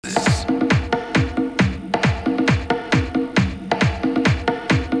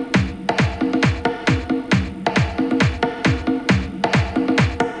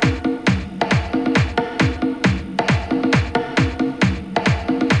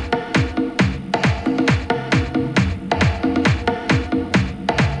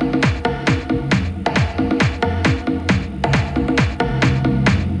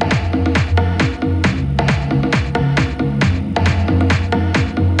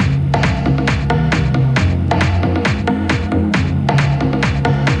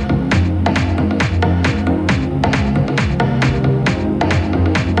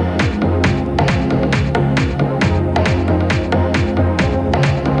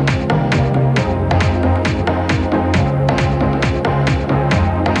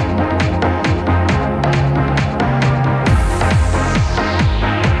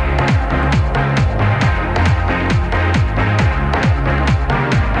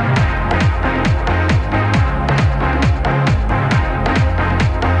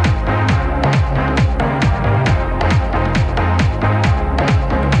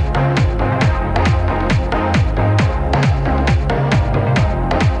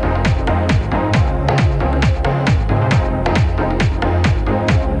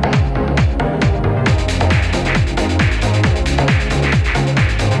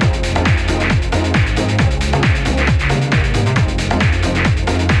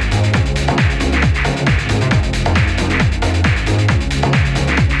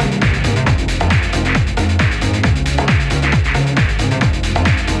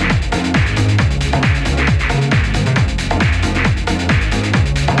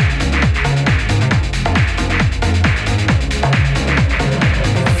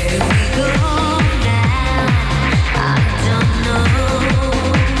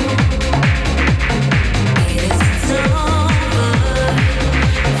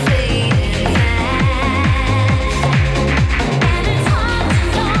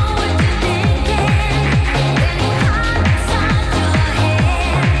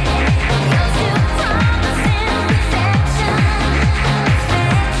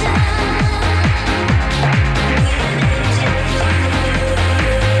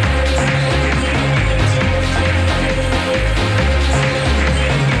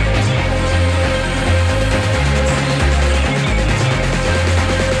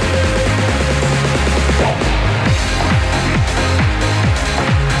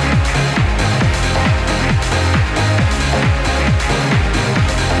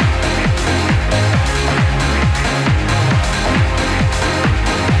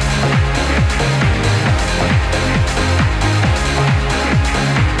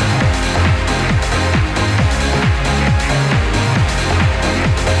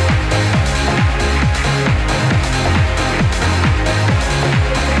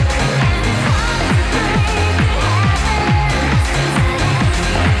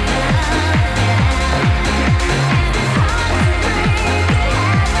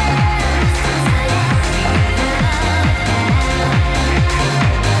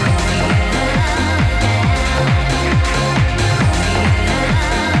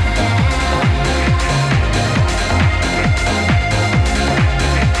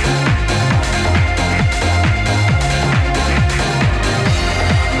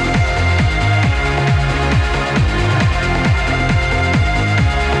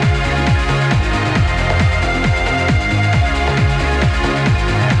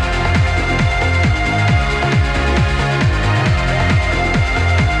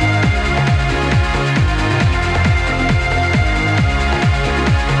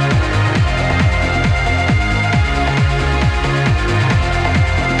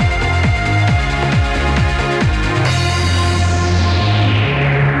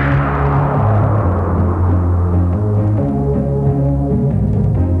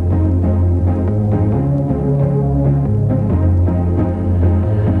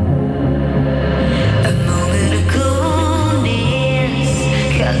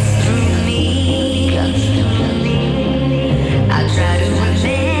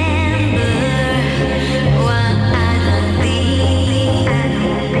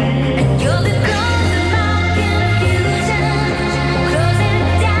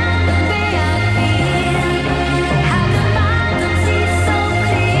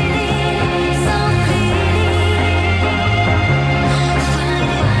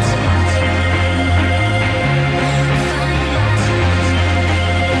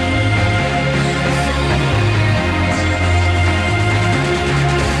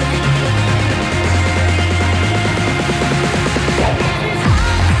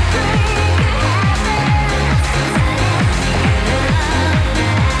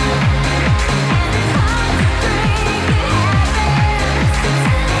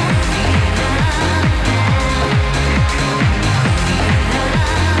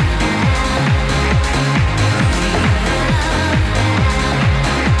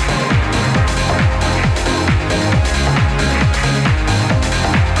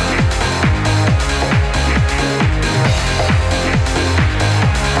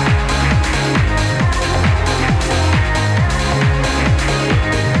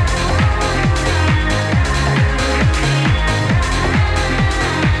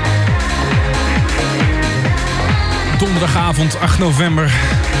Zondagavond 8 november.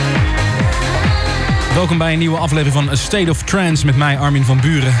 Welkom bij een nieuwe aflevering van A State of Trance met mij, Armin van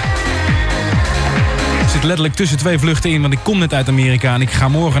Buuren. Ik zit letterlijk tussen twee vluchten in, want ik kom net uit Amerika en ik ga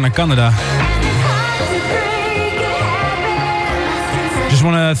morgen naar Canada. Just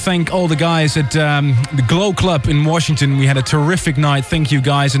want to thank all the guys at the Glow Club in Washington. We had a terrific night. Thank you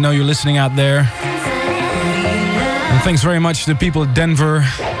guys. I know you're listening out there. And thanks very much to the people at Denver.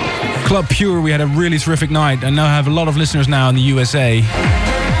 Club Pure, we had a really terrific night. I now have a lot of listeners now in the USA.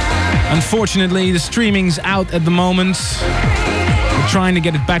 Unfortunately, the streaming's out at the moment. We're trying to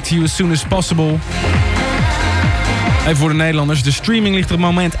get it back to you as soon as possible. Even voor de Nederlanders. De streaming ligt er op het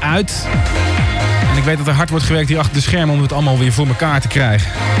moment uit. En ik weet dat er hard wordt gewerkt hier achter de schermen om het allemaal weer voor elkaar te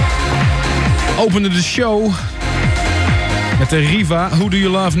krijgen. Opende de show met de Riva, Who Do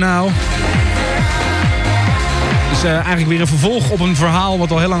You Love Now? Dus eigenlijk weer een vervolg op een verhaal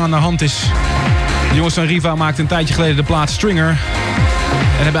wat al heel lang aan de hand is. De jongens van Riva maakten een tijdje geleden de plaat Stringer.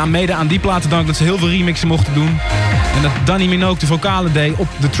 En hebben mede aan die plaat te danken dat ze heel veel remixen mochten doen. En dat Danny Minogue de vocalen deed op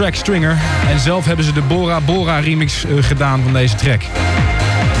de track Stringer. En zelf hebben ze de Bora Bora remix gedaan van deze track.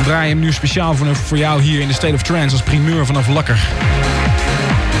 We draaien hem nu speciaal voor jou hier in de State of Trance als primeur vanaf Lakker.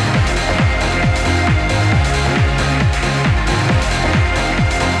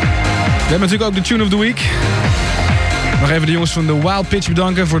 We hebben natuurlijk ook de Tune of the Week. Nog even de jongens van de Wild Pitch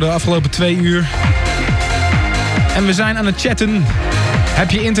bedanken voor de afgelopen 2 uur. En we zijn aan het chatten.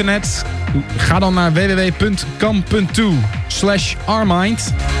 Heb je internet? Ga dan naar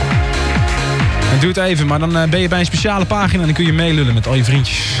www.kam.to/armind. En doe het even, maar dan ben je bij een speciale pagina en dan kun je meelullen met al je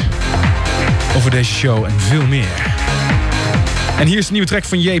vriendjes. Over deze show en veel meer. En hier is de nieuwe track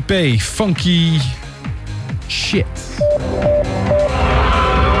van JP, Funky Shit.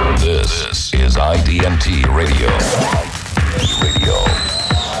 This is IDMT Radio.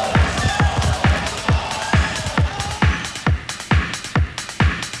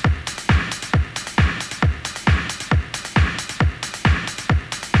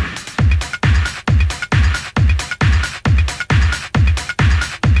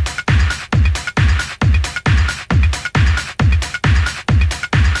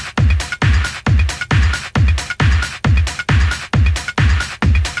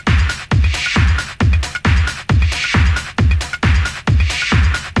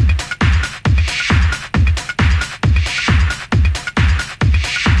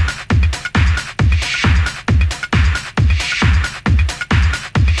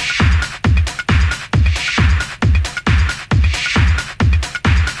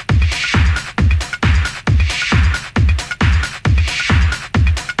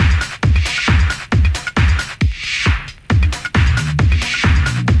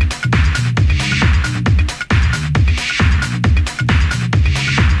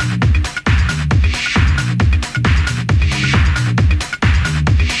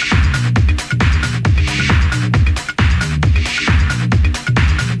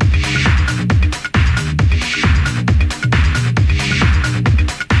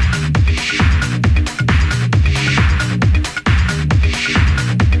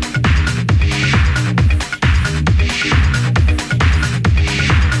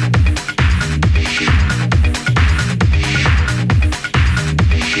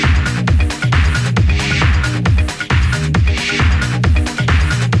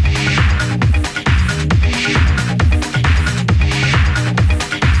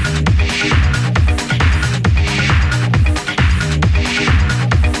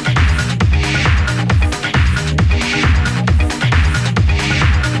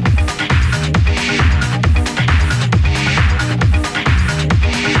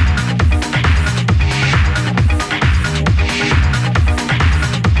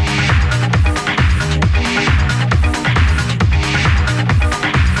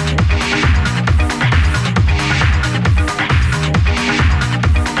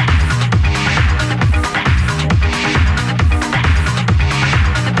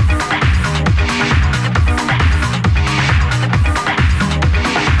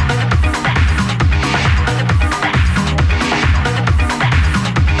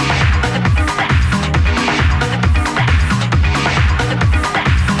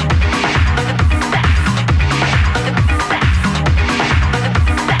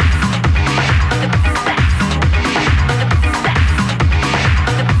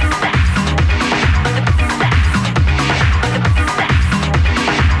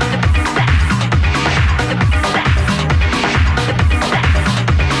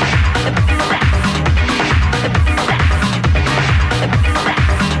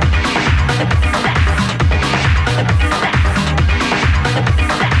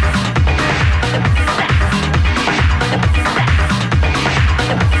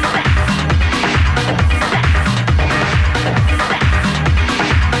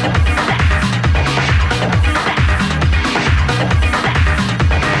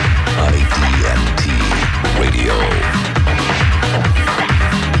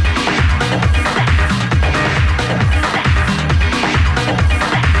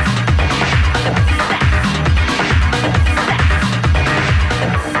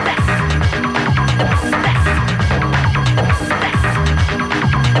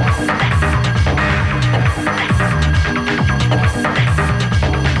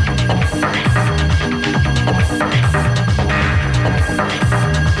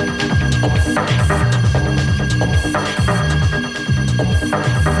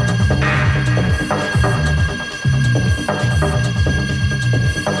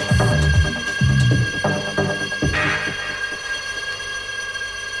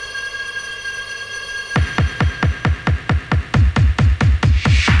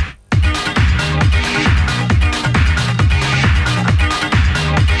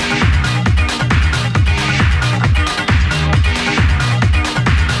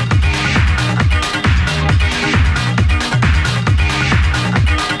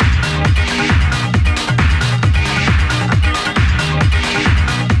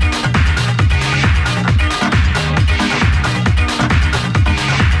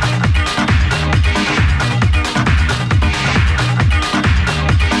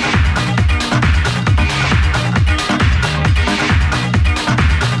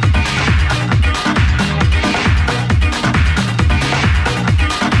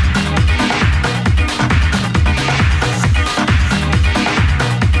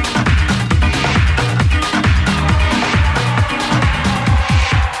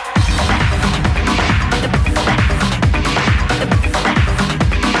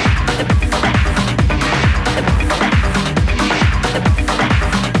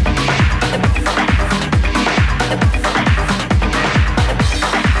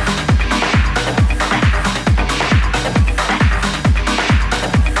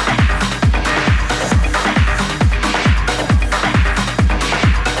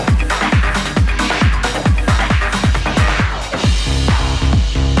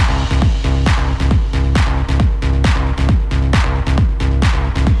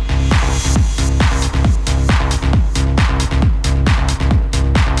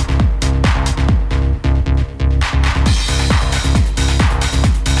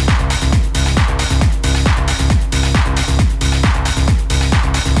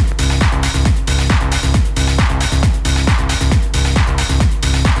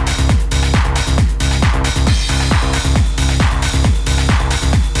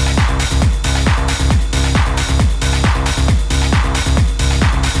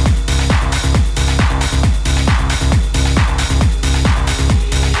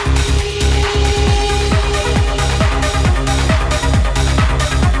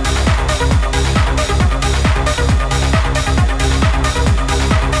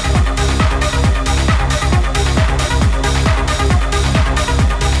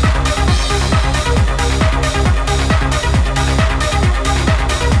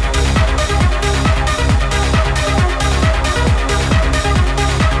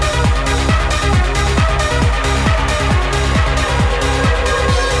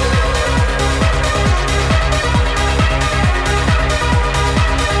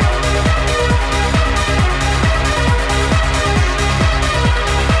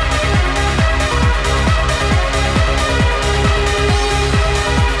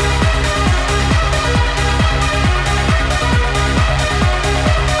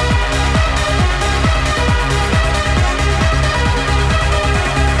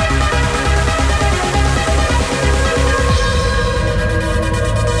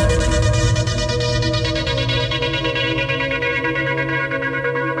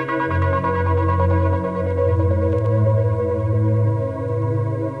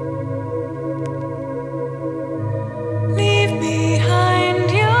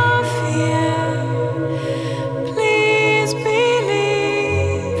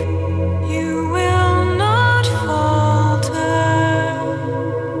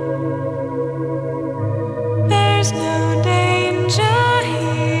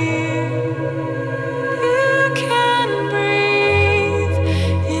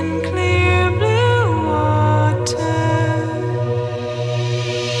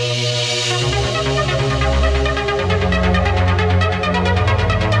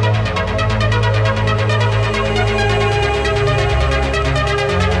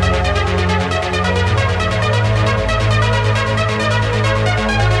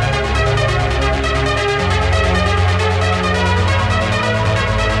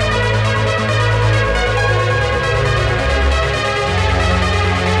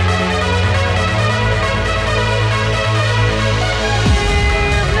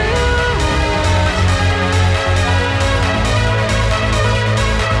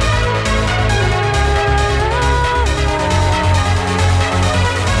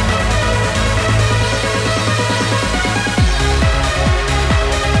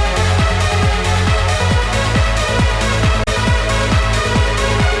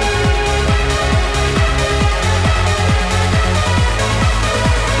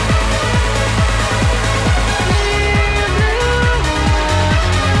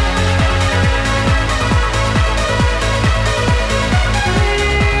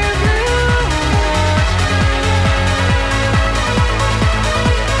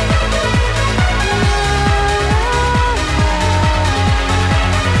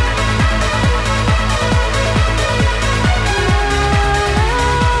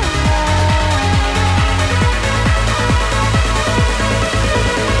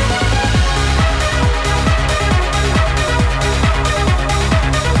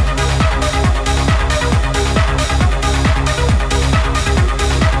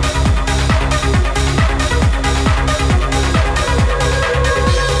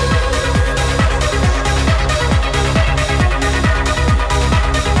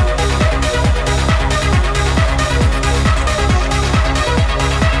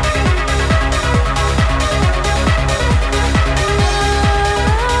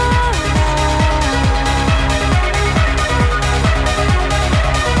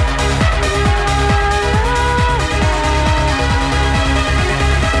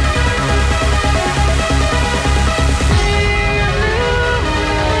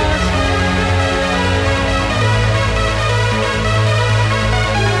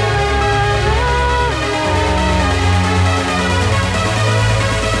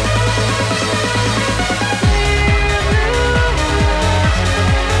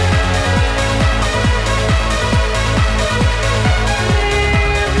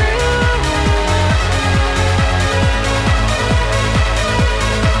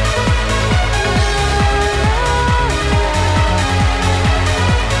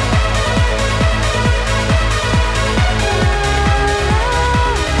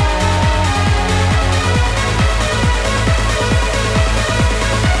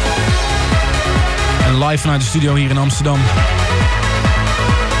 live vanuit de studio hier in Amsterdam.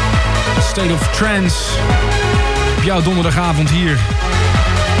 State of Trance. Op jouw donderdagavond hier.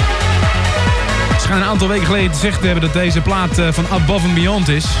 Ze schijnen een aantal weken geleden gezegd te hebben dat deze plaat van Above and Beyond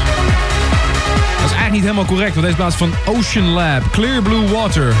is. Dat is eigenlijk niet helemaal correct, want deze plaat is van Ocean Lab. Clear Blue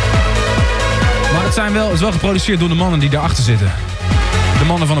Water. Maar het is wel geproduceerd door de mannen die daarachter zitten. De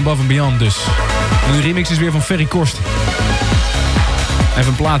mannen van Above and Beyond dus. En de remix is weer van Ferry Korst. Even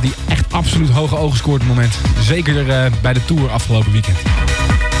een plaat die echt absoluut hoge ogen scoort op het moment. Zeker bij de tour afgelopen weekend.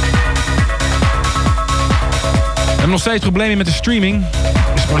 We hebben nog steeds problemen met de streaming.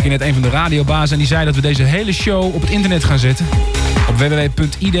 Ik sprak hier net een van de radiobazen en die zei dat we deze hele show op het internet gaan zetten. Op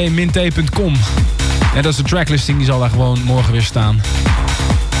www.id-t.com. En dat is de tracklisting, die zal daar gewoon morgen weer staan.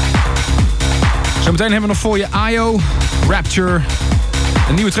 Zometeen hebben we nog voor je IO, Rapture,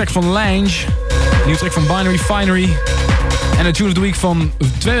 een nieuwe track van Lange, een nieuwe track van Binary Finery en een Tune of the Week van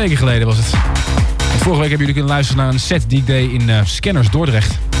 2 weken geleden was het. Want vorige week hebben jullie kunnen luisteren naar een set die ik deed in Scanners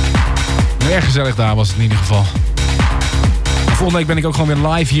Dordrecht. Erg gezellig daar was het in ieder geval. En volgende week ben ik ook gewoon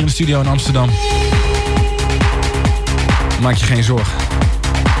weer live hier in de studio in Amsterdam. Maak je geen zorgen.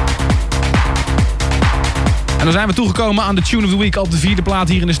 En dan zijn we toegekomen aan de Tune of the Week op de 4e plaat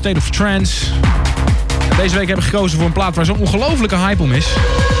hier in de State of Trance. En deze week heb ik gekozen voor een plaat waar zo'n ongelofelijke hype om is.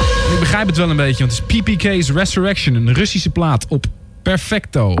 En ik begrijp het wel een beetje, want het is PPK's Resurrection, een Russische plaat op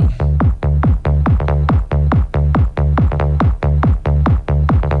Perfecto.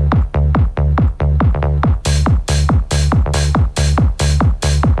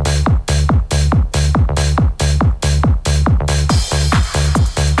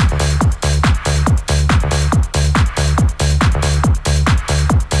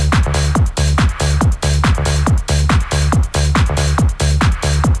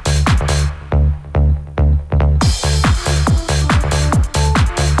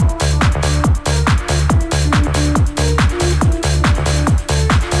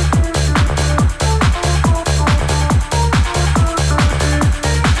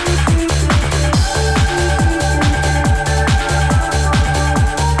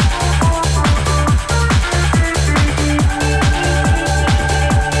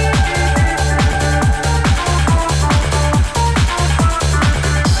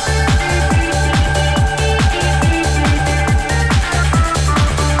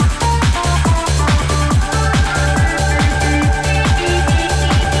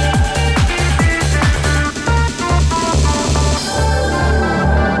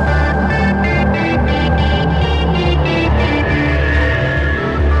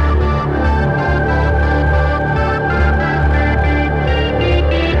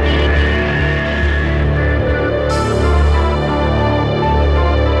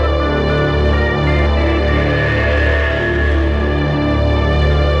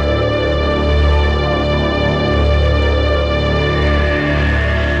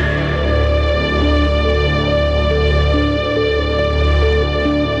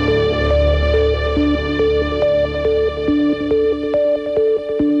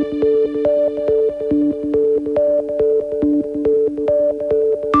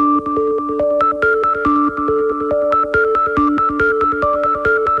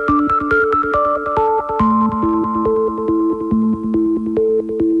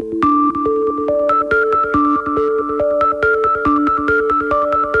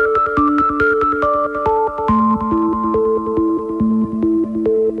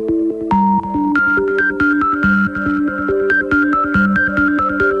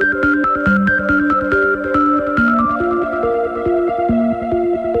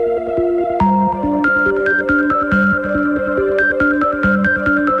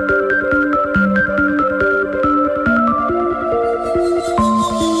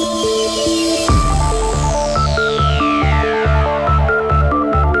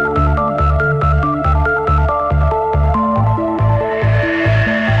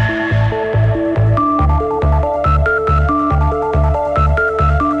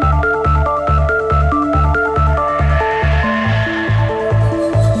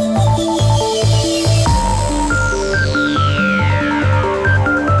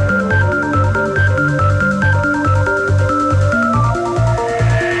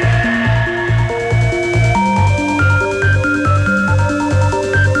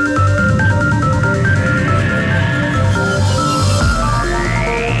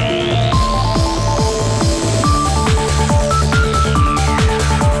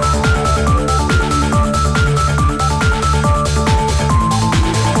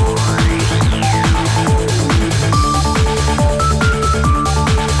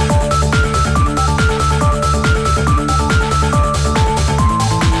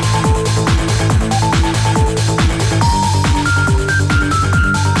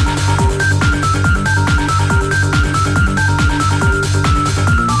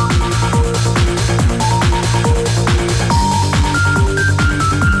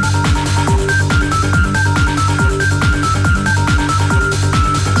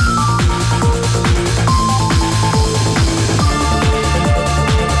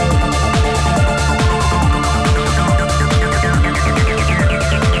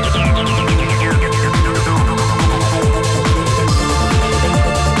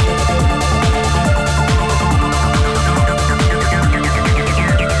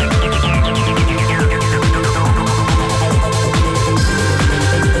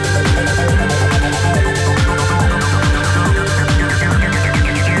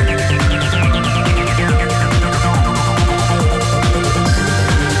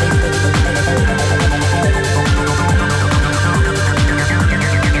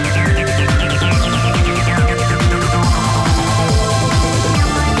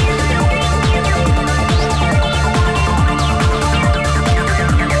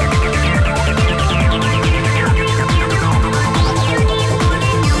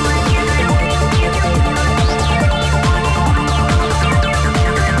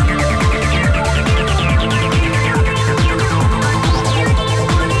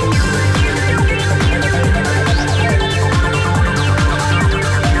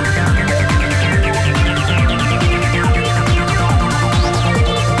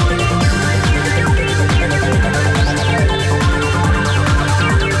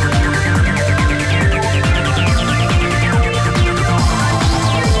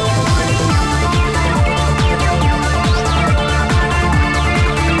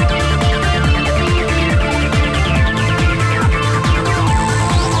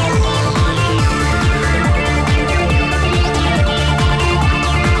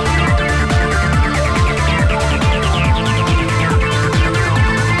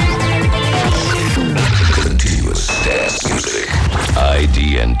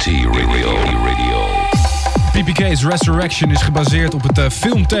 Days Resurrection is gebaseerd op het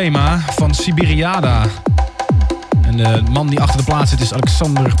filmthema van Siberiada. En de man die achter de plaat zit is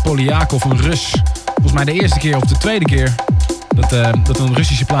Alexander Polyakov, een Rus. Volgens mij de eerste keer of de tweede keer dat een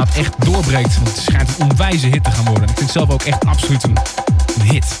Russische plaat echt doorbreekt. Want het schijnt een onwijze hit te gaan worden. Ik vind het zelf ook echt absoluut een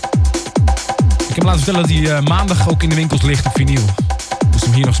hit. Ik heb laten vertellen dat hij maandag ook in de winkels ligt op vinyl. Dus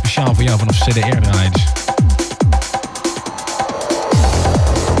hem hier nog speciaal voor jou vanaf CDR draaien.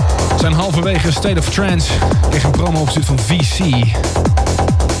 We zijn halverwege State of Trance. Ik kreeg een promo opgestuurd van VC.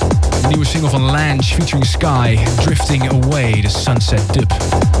 Een nieuwe single van Lange featuring Sky. Drifting Away, the Sunset Dub.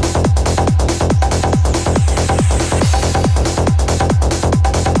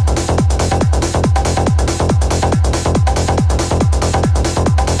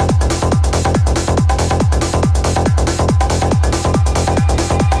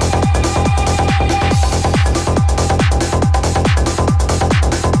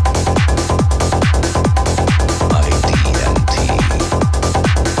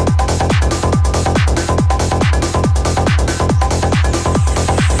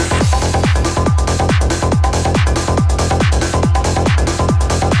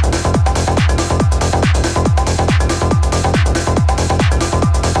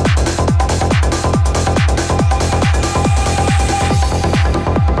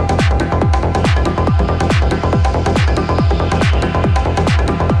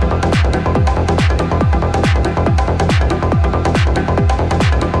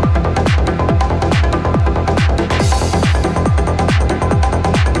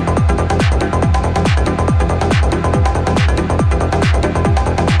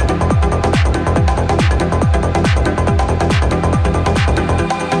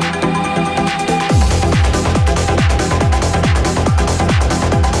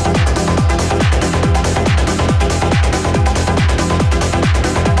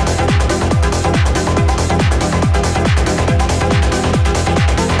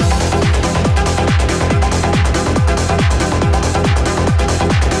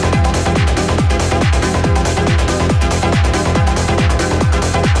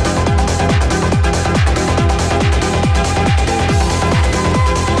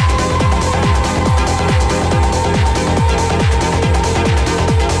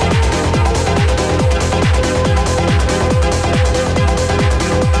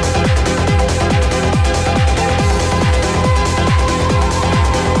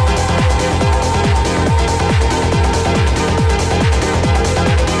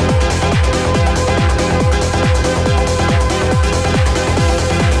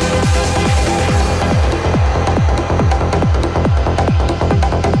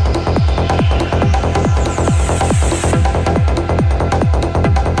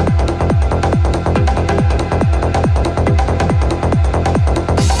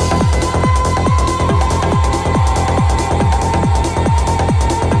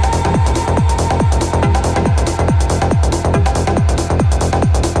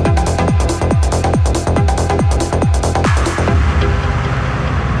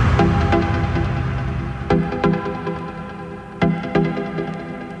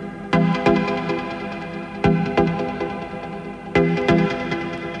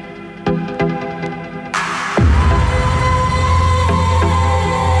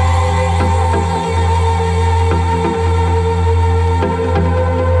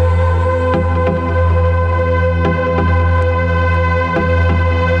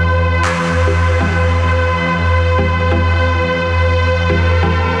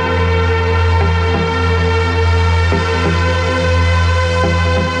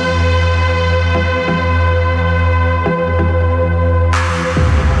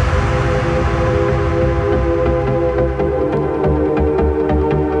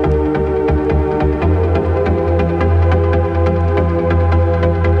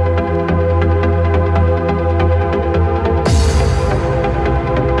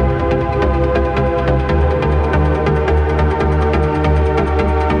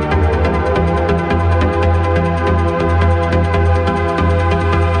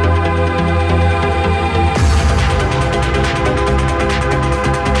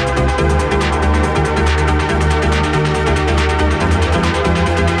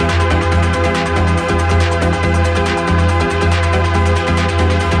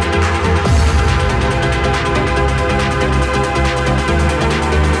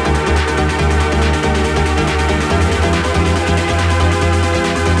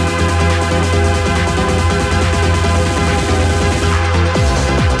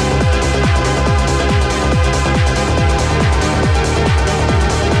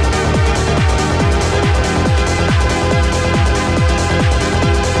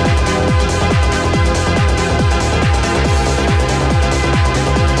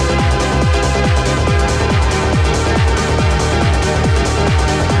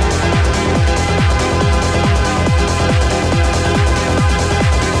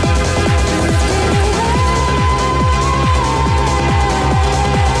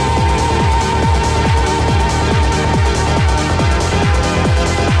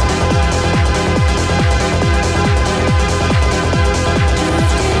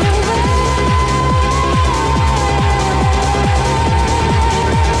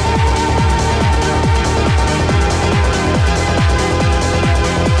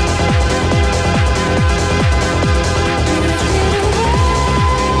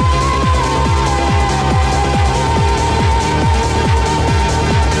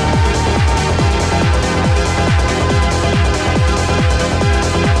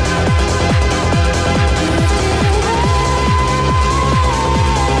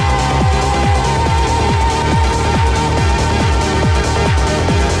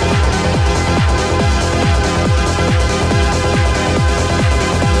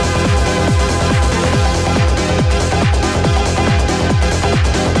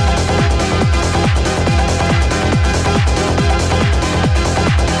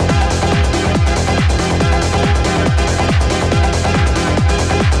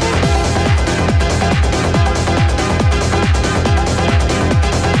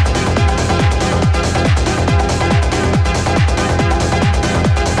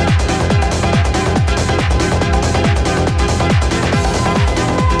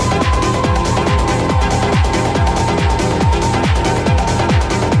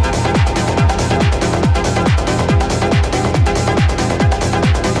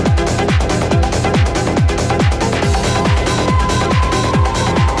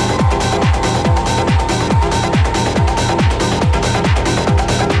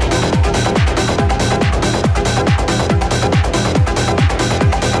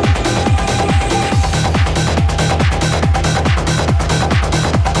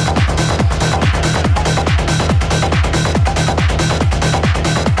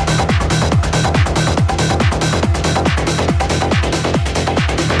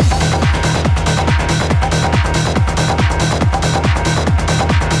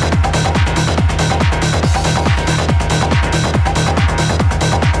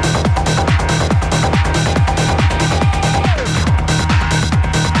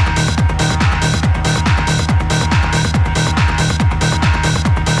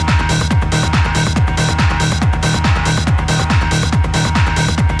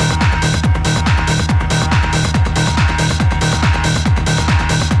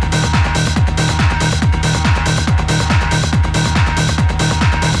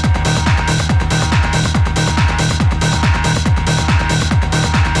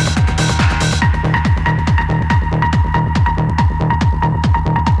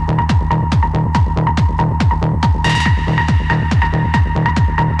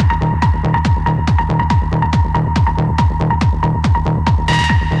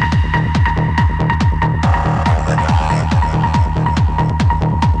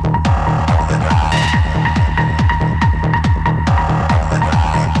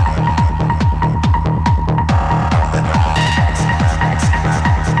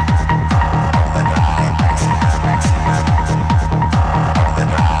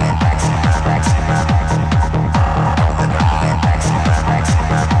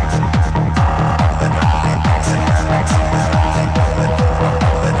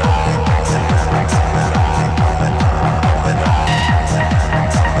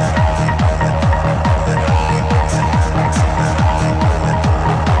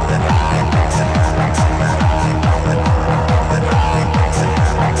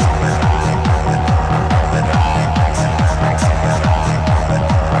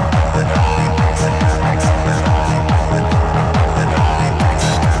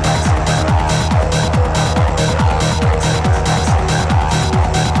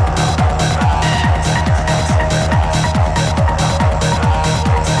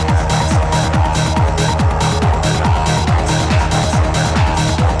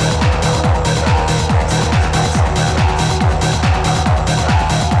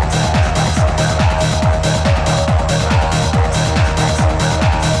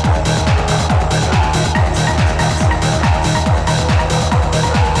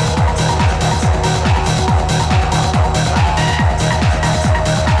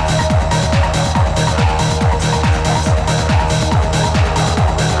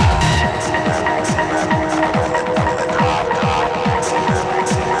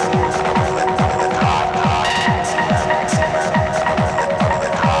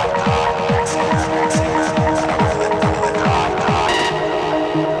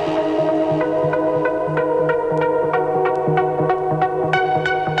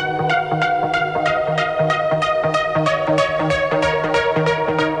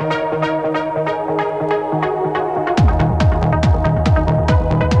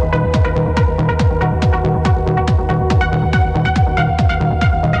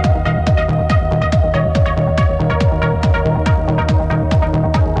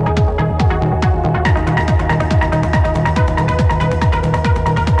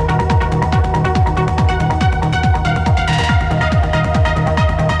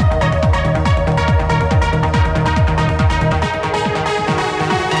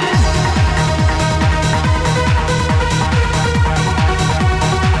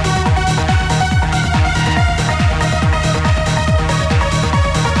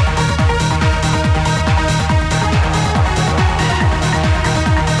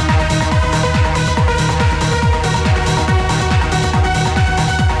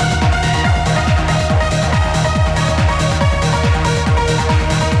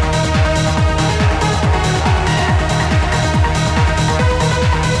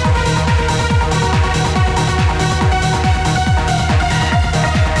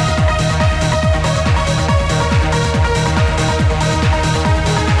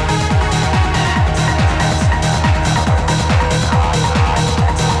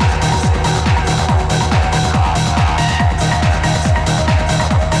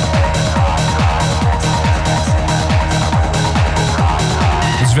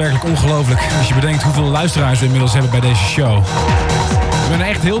 werkelijk ongelooflijk als je bedenkt hoeveel luisteraars we inmiddels hebben bij deze show. Ik ben er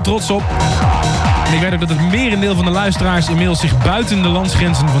echt heel trots op. En ik weet ook dat het merendeel van de luisteraars inmiddels zich buiten de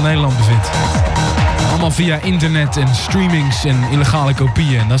landsgrenzen van Nederland bevindt. Allemaal via internet en streamings en illegale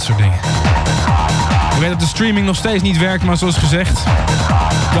kopieën en dat soort dingen. Ik weet dat de streaming nog steeds niet werkt, maar zoals gezegd...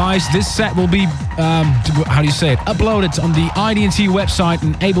 Guys, this set will be, how do you say it, uploaded on the IDT website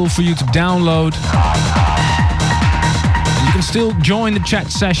and able for you to download. You can still join the chat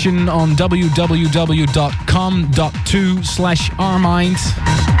session on www.com.to/ourmind.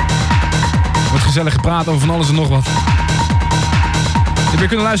 Wordt gezellig gepraat over van alles en nog wat. Je hebt weer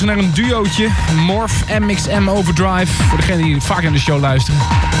kunnen luisteren naar een duootje. Morph MXM Overdrive. Voor degenen die vaak naar de show luisteren.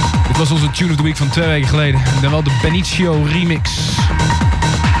 Dit was onze Tune of the Week van 2 weken geleden. En dan wel de Benicio remix.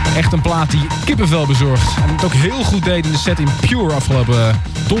 Echt een plaat die kippenvel bezorgt. En het ook heel goed deed in de set in Pure afgelopen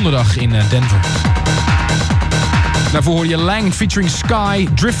donderdag in Denver. Daarvoor hoorde je Lang featuring Sky,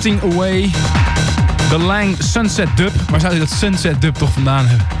 Drifting Away. De Lang Sunset Dub. Waar zou hij dat Sunset Dub toch vandaan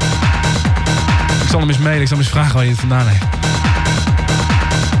hebben? Ik zal hem eens mailen, ik zal hem eens vragen waar hij het vandaan heeft.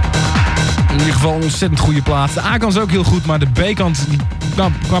 In ieder geval een ontzettend goede plaat. De A-kant is ook heel goed, maar de B-kant...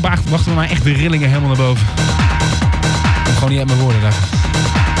 qua wachten we maar echt de rillingen helemaal naar boven. Ik kom gewoon niet uit mijn woorden daarvan.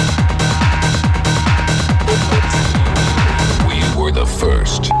 We were the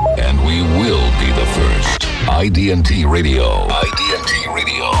first, and we will be the first. IDT Radio. IDT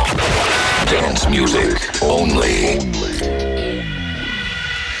Radio. Dance music only.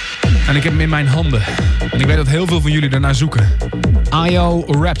 En ik heb hem in mijn handen. En ik weet dat heel veel van jullie ernaar zoeken. IO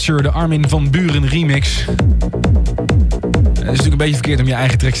Rapture, de Armin van Buuren remix. Het is natuurlijk een beetje verkeerd om je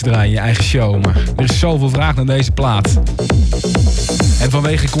eigen tracks te draaien in je eigen show. Maar er is zoveel vraag naar deze plaat. En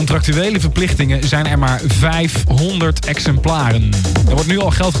vanwege contractuele verplichtingen zijn er maar 500 exemplaren. Er wordt nu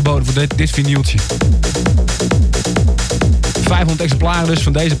al geld geboden voor dit vinyltje. 500 exemplaren dus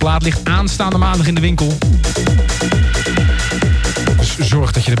van deze plaat ligt aanstaande maandag in de winkel. Dus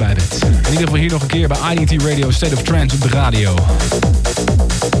zorg dat je erbij bent. In ieder geval hier nog een keer bij IDT Radio State of Trance op de radio.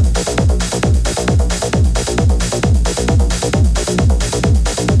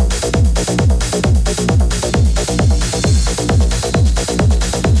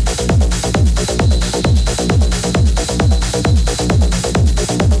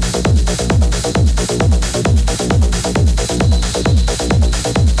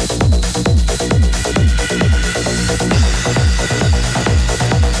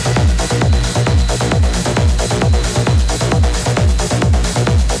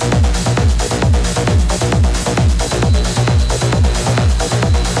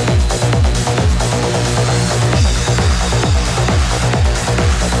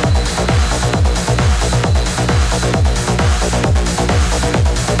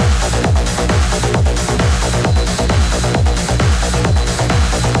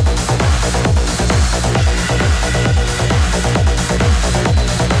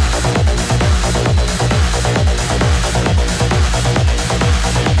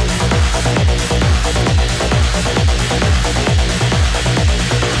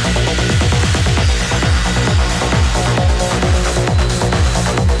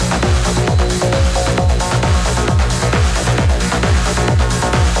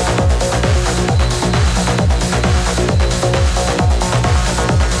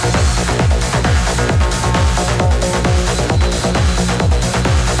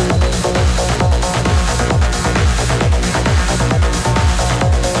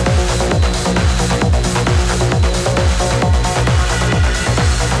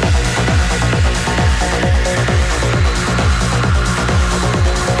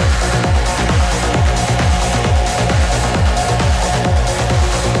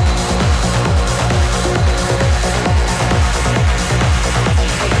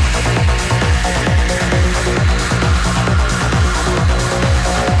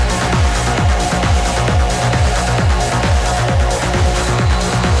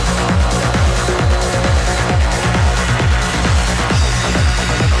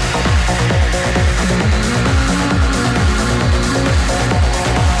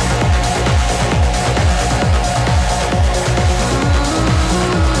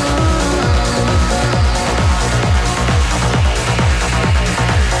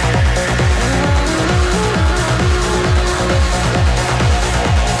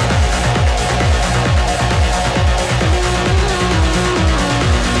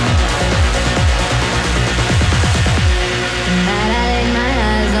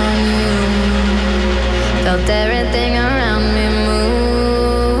 Felt everything around me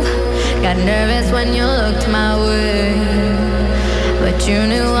move. Got nervous when you looked my way, but you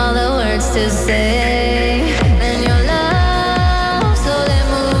knew all the words to say. And your love slowly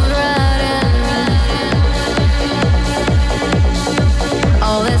moved.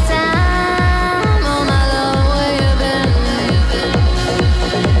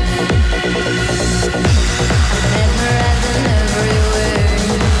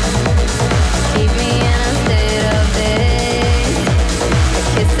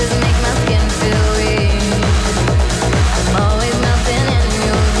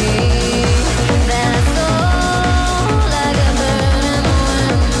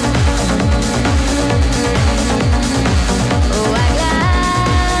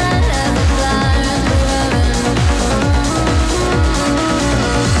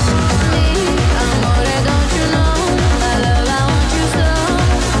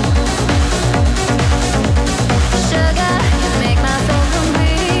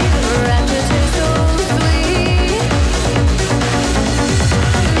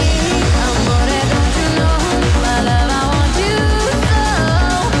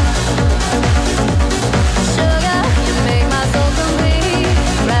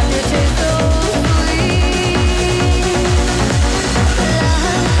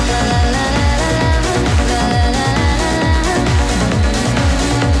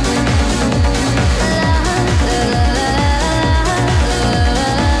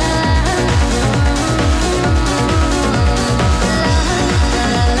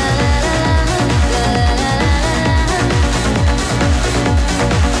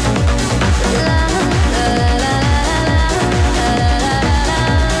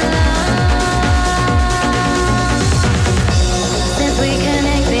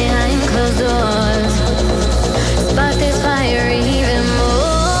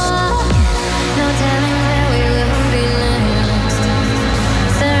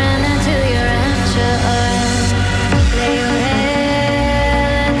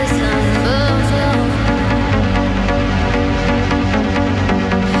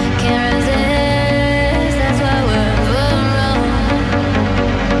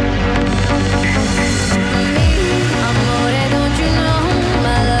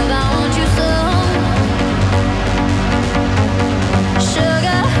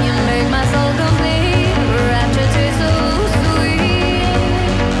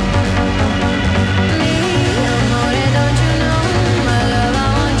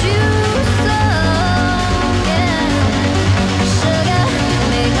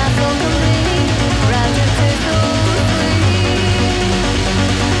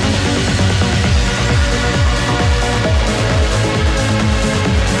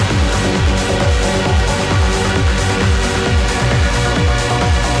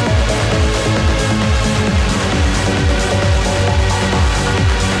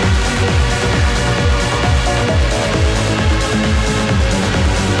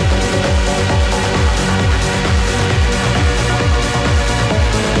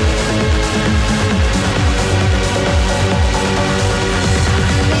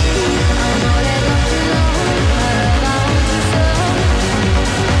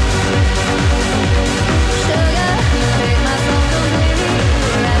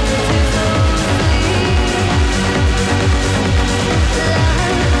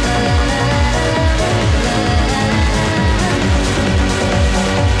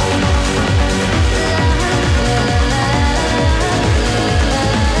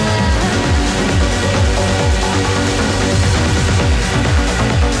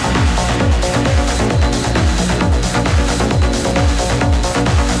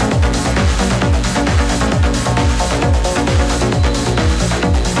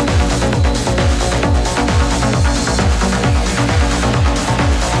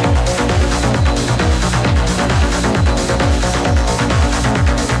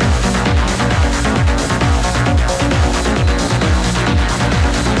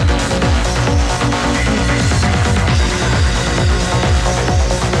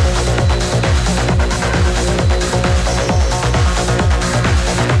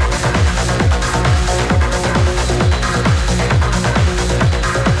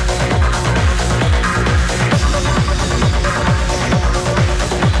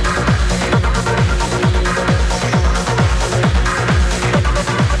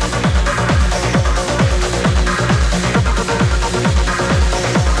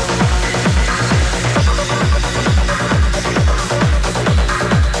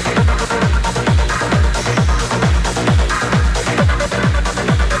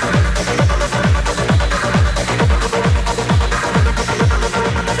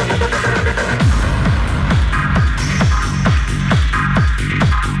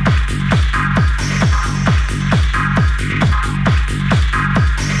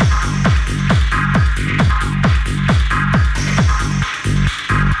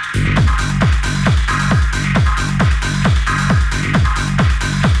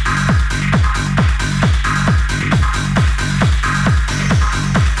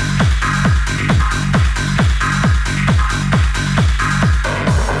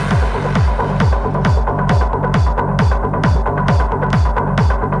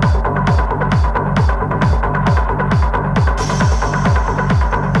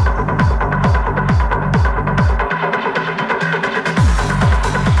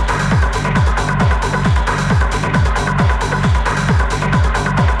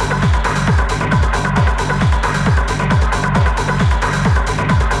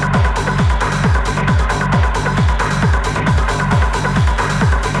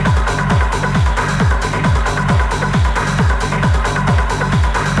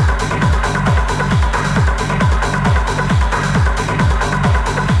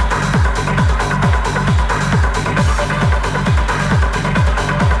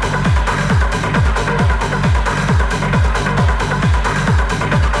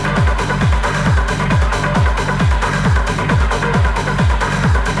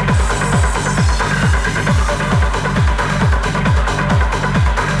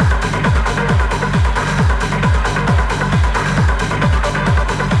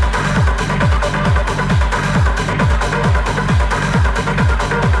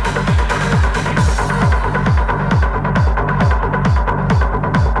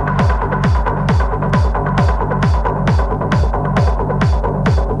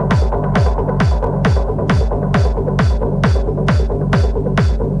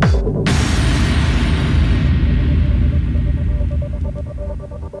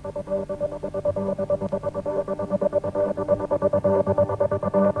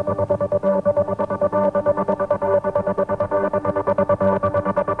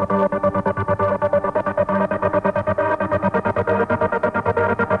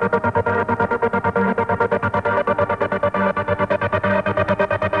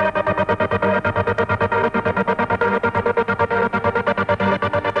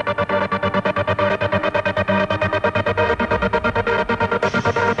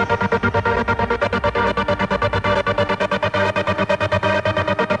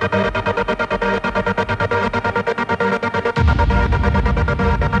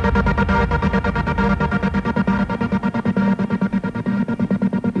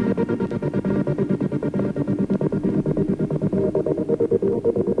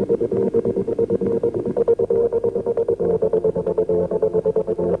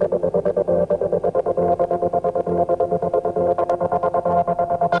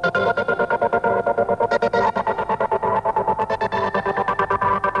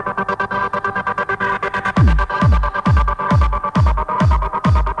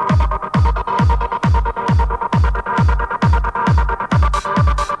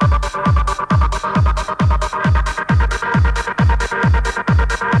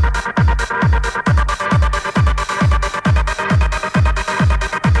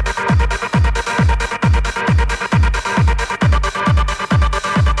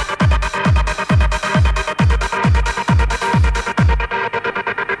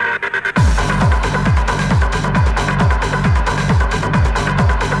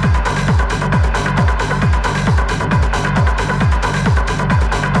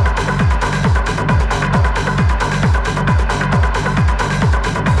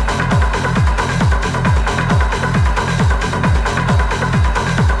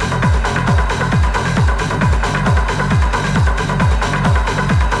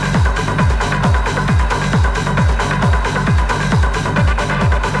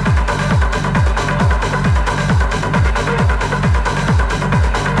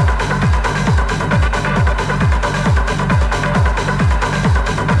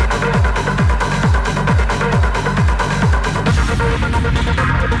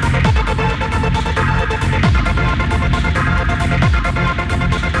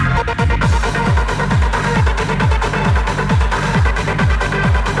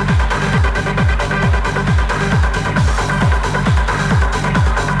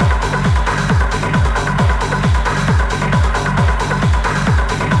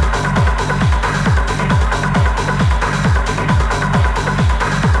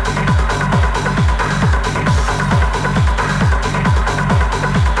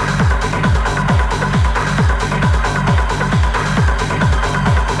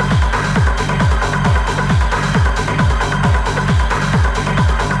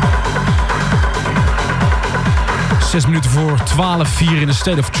 6 minuten voor 12, hier in de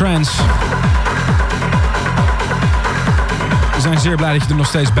State of Trance. We zijn zeer blij dat je er nog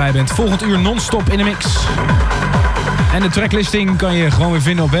steeds bij bent. Volgend uur non-stop in de mix. En de tracklisting kan je gewoon weer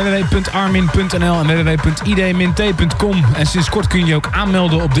vinden op www.armin.nl en www.id-t.com. En sinds kort kun je je ook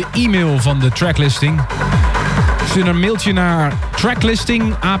aanmelden op de e-mail van de tracklisting. Stuur een mailtje naar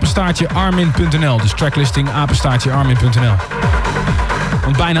tracklisting@armin.nl. Dus tracklisting@armin.nl.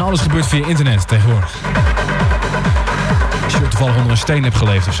 Want bijna alles gebeurt via internet tegenwoordig. Als je toevallig onder een steen hebt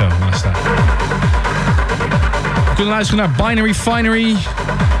geleefd of zo. We kunnen luisteren naar Binary Finery,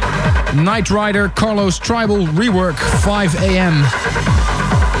 Night Rider, Carlos Tribal, Rework, 5 AM.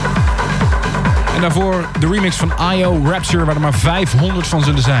 En daarvoor de remix van IO Rapture, waar er maar 500 van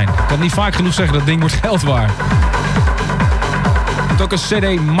zullen zijn. Ik kan niet vaak genoeg zeggen, dat ding wordt geld waard. Er komt ook een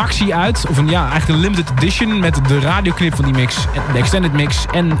CD Maxi uit, of eigenlijk een limited edition met de radioclip van die mix, de extended mix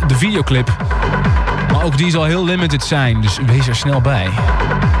en de videoclip. Maar ook die zal heel limited zijn, dus wees er snel bij.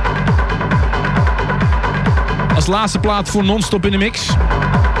 Als laatste plaat voor non-stop in de mix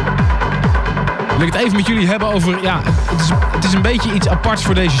wil ik het even met jullie hebben over... het is een beetje iets aparts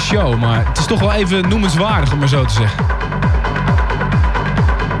voor deze show, maar het is toch wel even noemenswaardig, om maar zo te zeggen.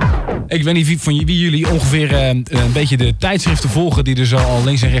 Ik weet niet wie jullie ongeveer een beetje de tijdschriften volgen die er zo al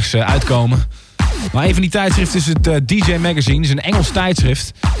links en rechts uitkomen. Maar een van die tijdschriften is het DJ Magazine. Het is een Engels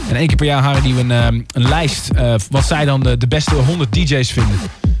tijdschrift. En 1 keer per jaar houden die een lijst wat zij dan de beste 100 DJ's vinden.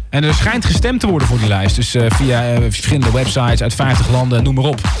 En er schijnt gestemd te worden voor die lijst. Dus via verschillende websites uit 50 landen, noem maar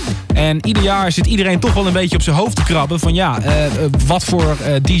op. En ieder jaar zit iedereen toch wel een beetje op zijn hoofd te krabben. Van wat voor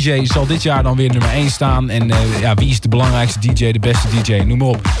DJ zal dit jaar dan weer nummer 1 staan? En wie is de belangrijkste DJ, de beste DJ, noem maar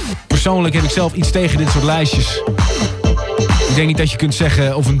op. Persoonlijk heb ik zelf iets tegen dit soort lijstjes. Ik denk niet dat je kunt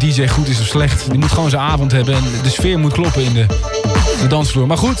zeggen of een DJ goed is of slecht. Die moet gewoon zijn avond hebben en de sfeer moet kloppen in de dansvloer.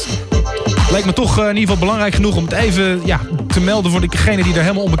 Maar goed, het leek me toch in ieder geval belangrijk genoeg om het even te melden voor degenen die er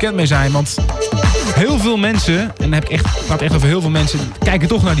helemaal onbekend mee zijn. Want heel veel mensen, en dan praat echt over heel veel mensen, kijken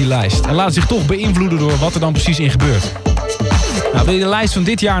toch naar die lijst. En laten zich toch beïnvloeden door wat er dan precies in gebeurt. Nou, wil je de lijst van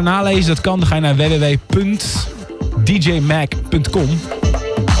dit jaar nalezen? Dat kan. Dan ga je naar www.djmag.com.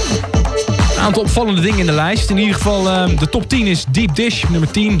 Een aantal opvallende dingen in de lijst. In ieder geval de top 10 is Deep Dish,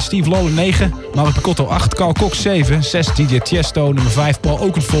 nummer 10. Steve Lawler 9. Mark Picotto 8. Carl Cox 7. 6 DJ Tiesto. Nummer 5 Paul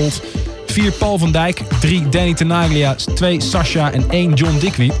Oakenfold. 4 Paul van Dijk. 3 Danny Tenaglia. 2 Sasha en 1 John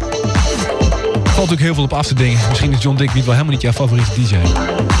Digweed. Er valt natuurlijk heel veel op af te dingen. Misschien is John Digweed wel helemaal niet jouw favoriete DJ.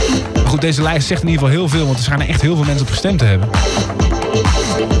 Maar goed, deze lijst zegt in ieder geval heel veel. Want er schijnen echt heel veel mensen op gestemd te hebben.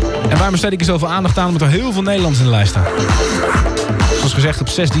 En waarom besteed ik er zoveel aandacht aan? Omdat er heel veel Nederlanders in de lijst staan. Zoals gezegd op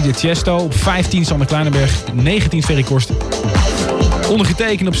 6 DJ Tiesto, op 15 Sander Kleinenberg, 19 Ferry Korsten.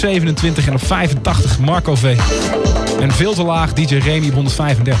 Ondergetekend op 27 en op 85 Marco V. En veel te laag DJ Remy op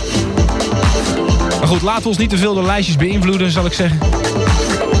 135. Maar goed, laten we ons niet te veel door lijstjes beïnvloeden, zal ik zeggen.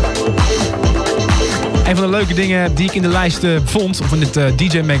 Een van de leuke dingen die ik in de lijst vond, of in het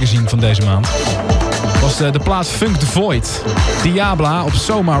DJ Magazine van deze maand, was de plaats Funk the Void. Diabla op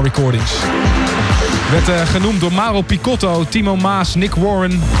Soma Recordings. Werd genoemd door Maro Picotto, Timo Maas, Nick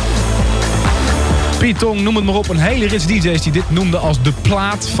Warren, Piet Tong, noem het maar op. Een hele rits DJ's die dit noemden als de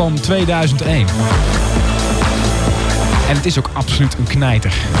plaat van 2001. En het is ook absoluut een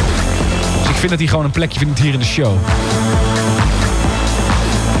knijter. Dus ik vind dat hij gewoon een plekje vindt hier in de show.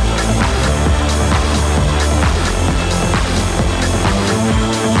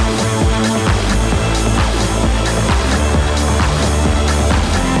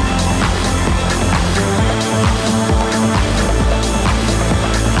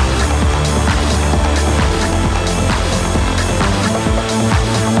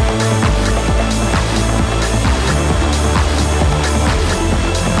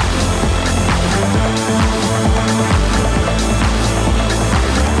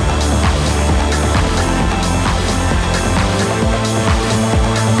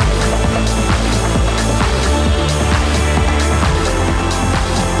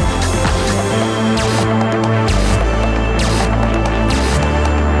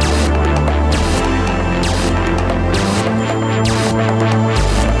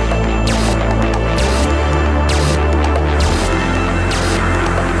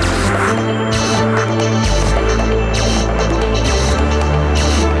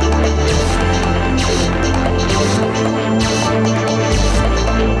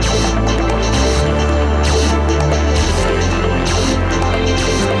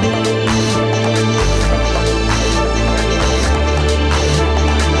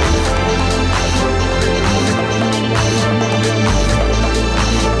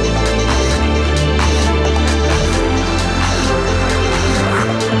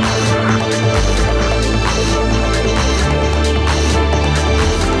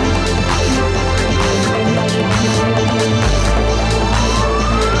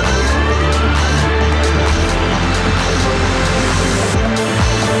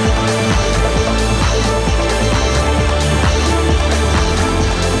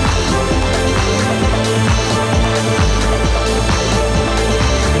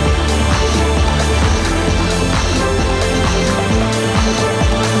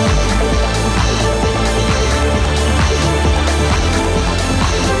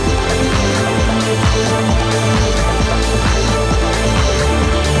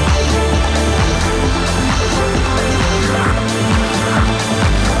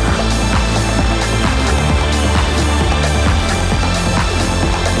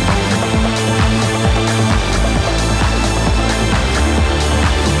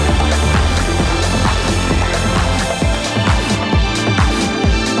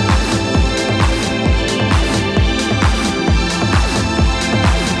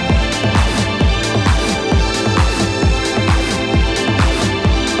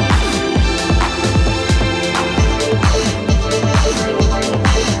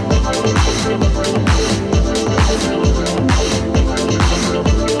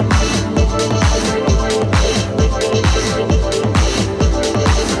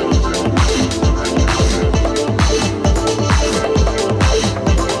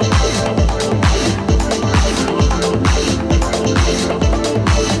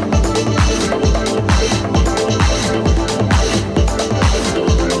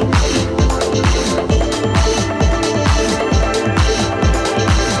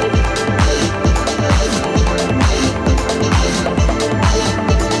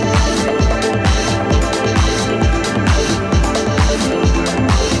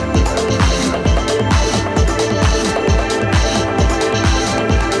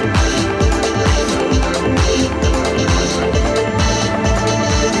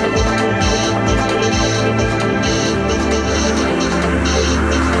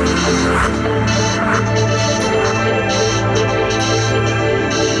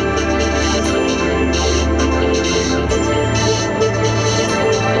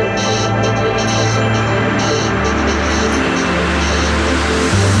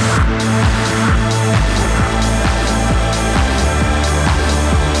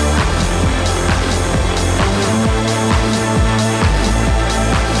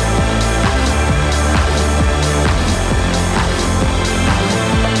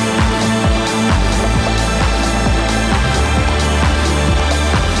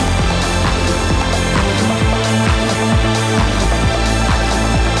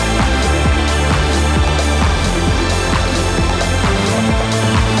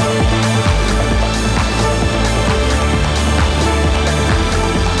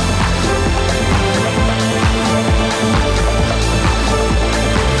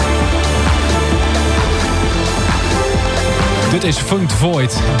 is Funked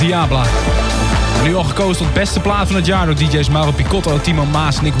Void, Diabla. Nu al gekozen tot beste plaat van het jaar door DJ's Mauro Picotto, Timo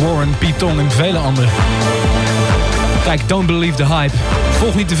Maas, Nick Warren, Piet Tong en vele anderen. Kijk, don't believe the hype.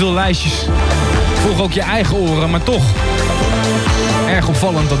 Volg niet te veel lijstjes. Volg ook je eigen oren, maar toch. Erg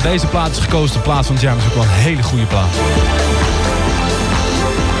opvallend dat deze plaat is gekozen tot plaat van het jaar. Dat is ook wel een hele goede plaat.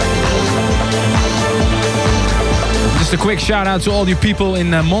 Just a quick shout out to all you people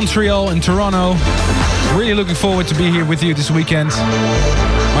in Montreal and Toronto. Really looking forward to be here with you this weekend.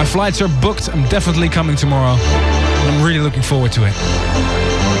 My flights are booked. I'm definitely coming tomorrow. And I'm really looking forward to it.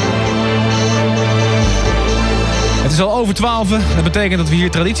 Het is al over 12. Dat betekent dat we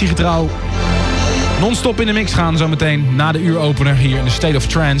hier traditiegetrouw non-stop in de mix gaan zometeen na de uuropener hier in de State of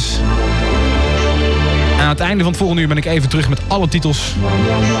Trance. En aan het einde van het volgende uur ben ik even terug met alle titels.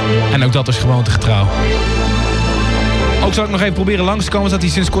 En ook dat is gewoontegetrouw. Ook zal ik nog even proberen langs te komen. Er staat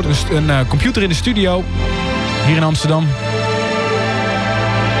hier sinds kort een computer in de studio. Hier in Amsterdam.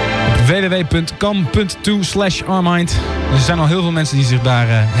 Op www.kam.to/Armind. Dus er zijn al heel veel mensen die zich daar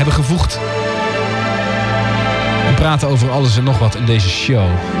hebben gevoegd. En praten over alles en nog wat in deze show.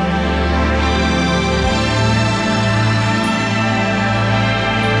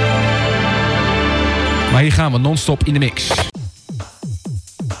 Maar hier gaan we non-stop in de mix.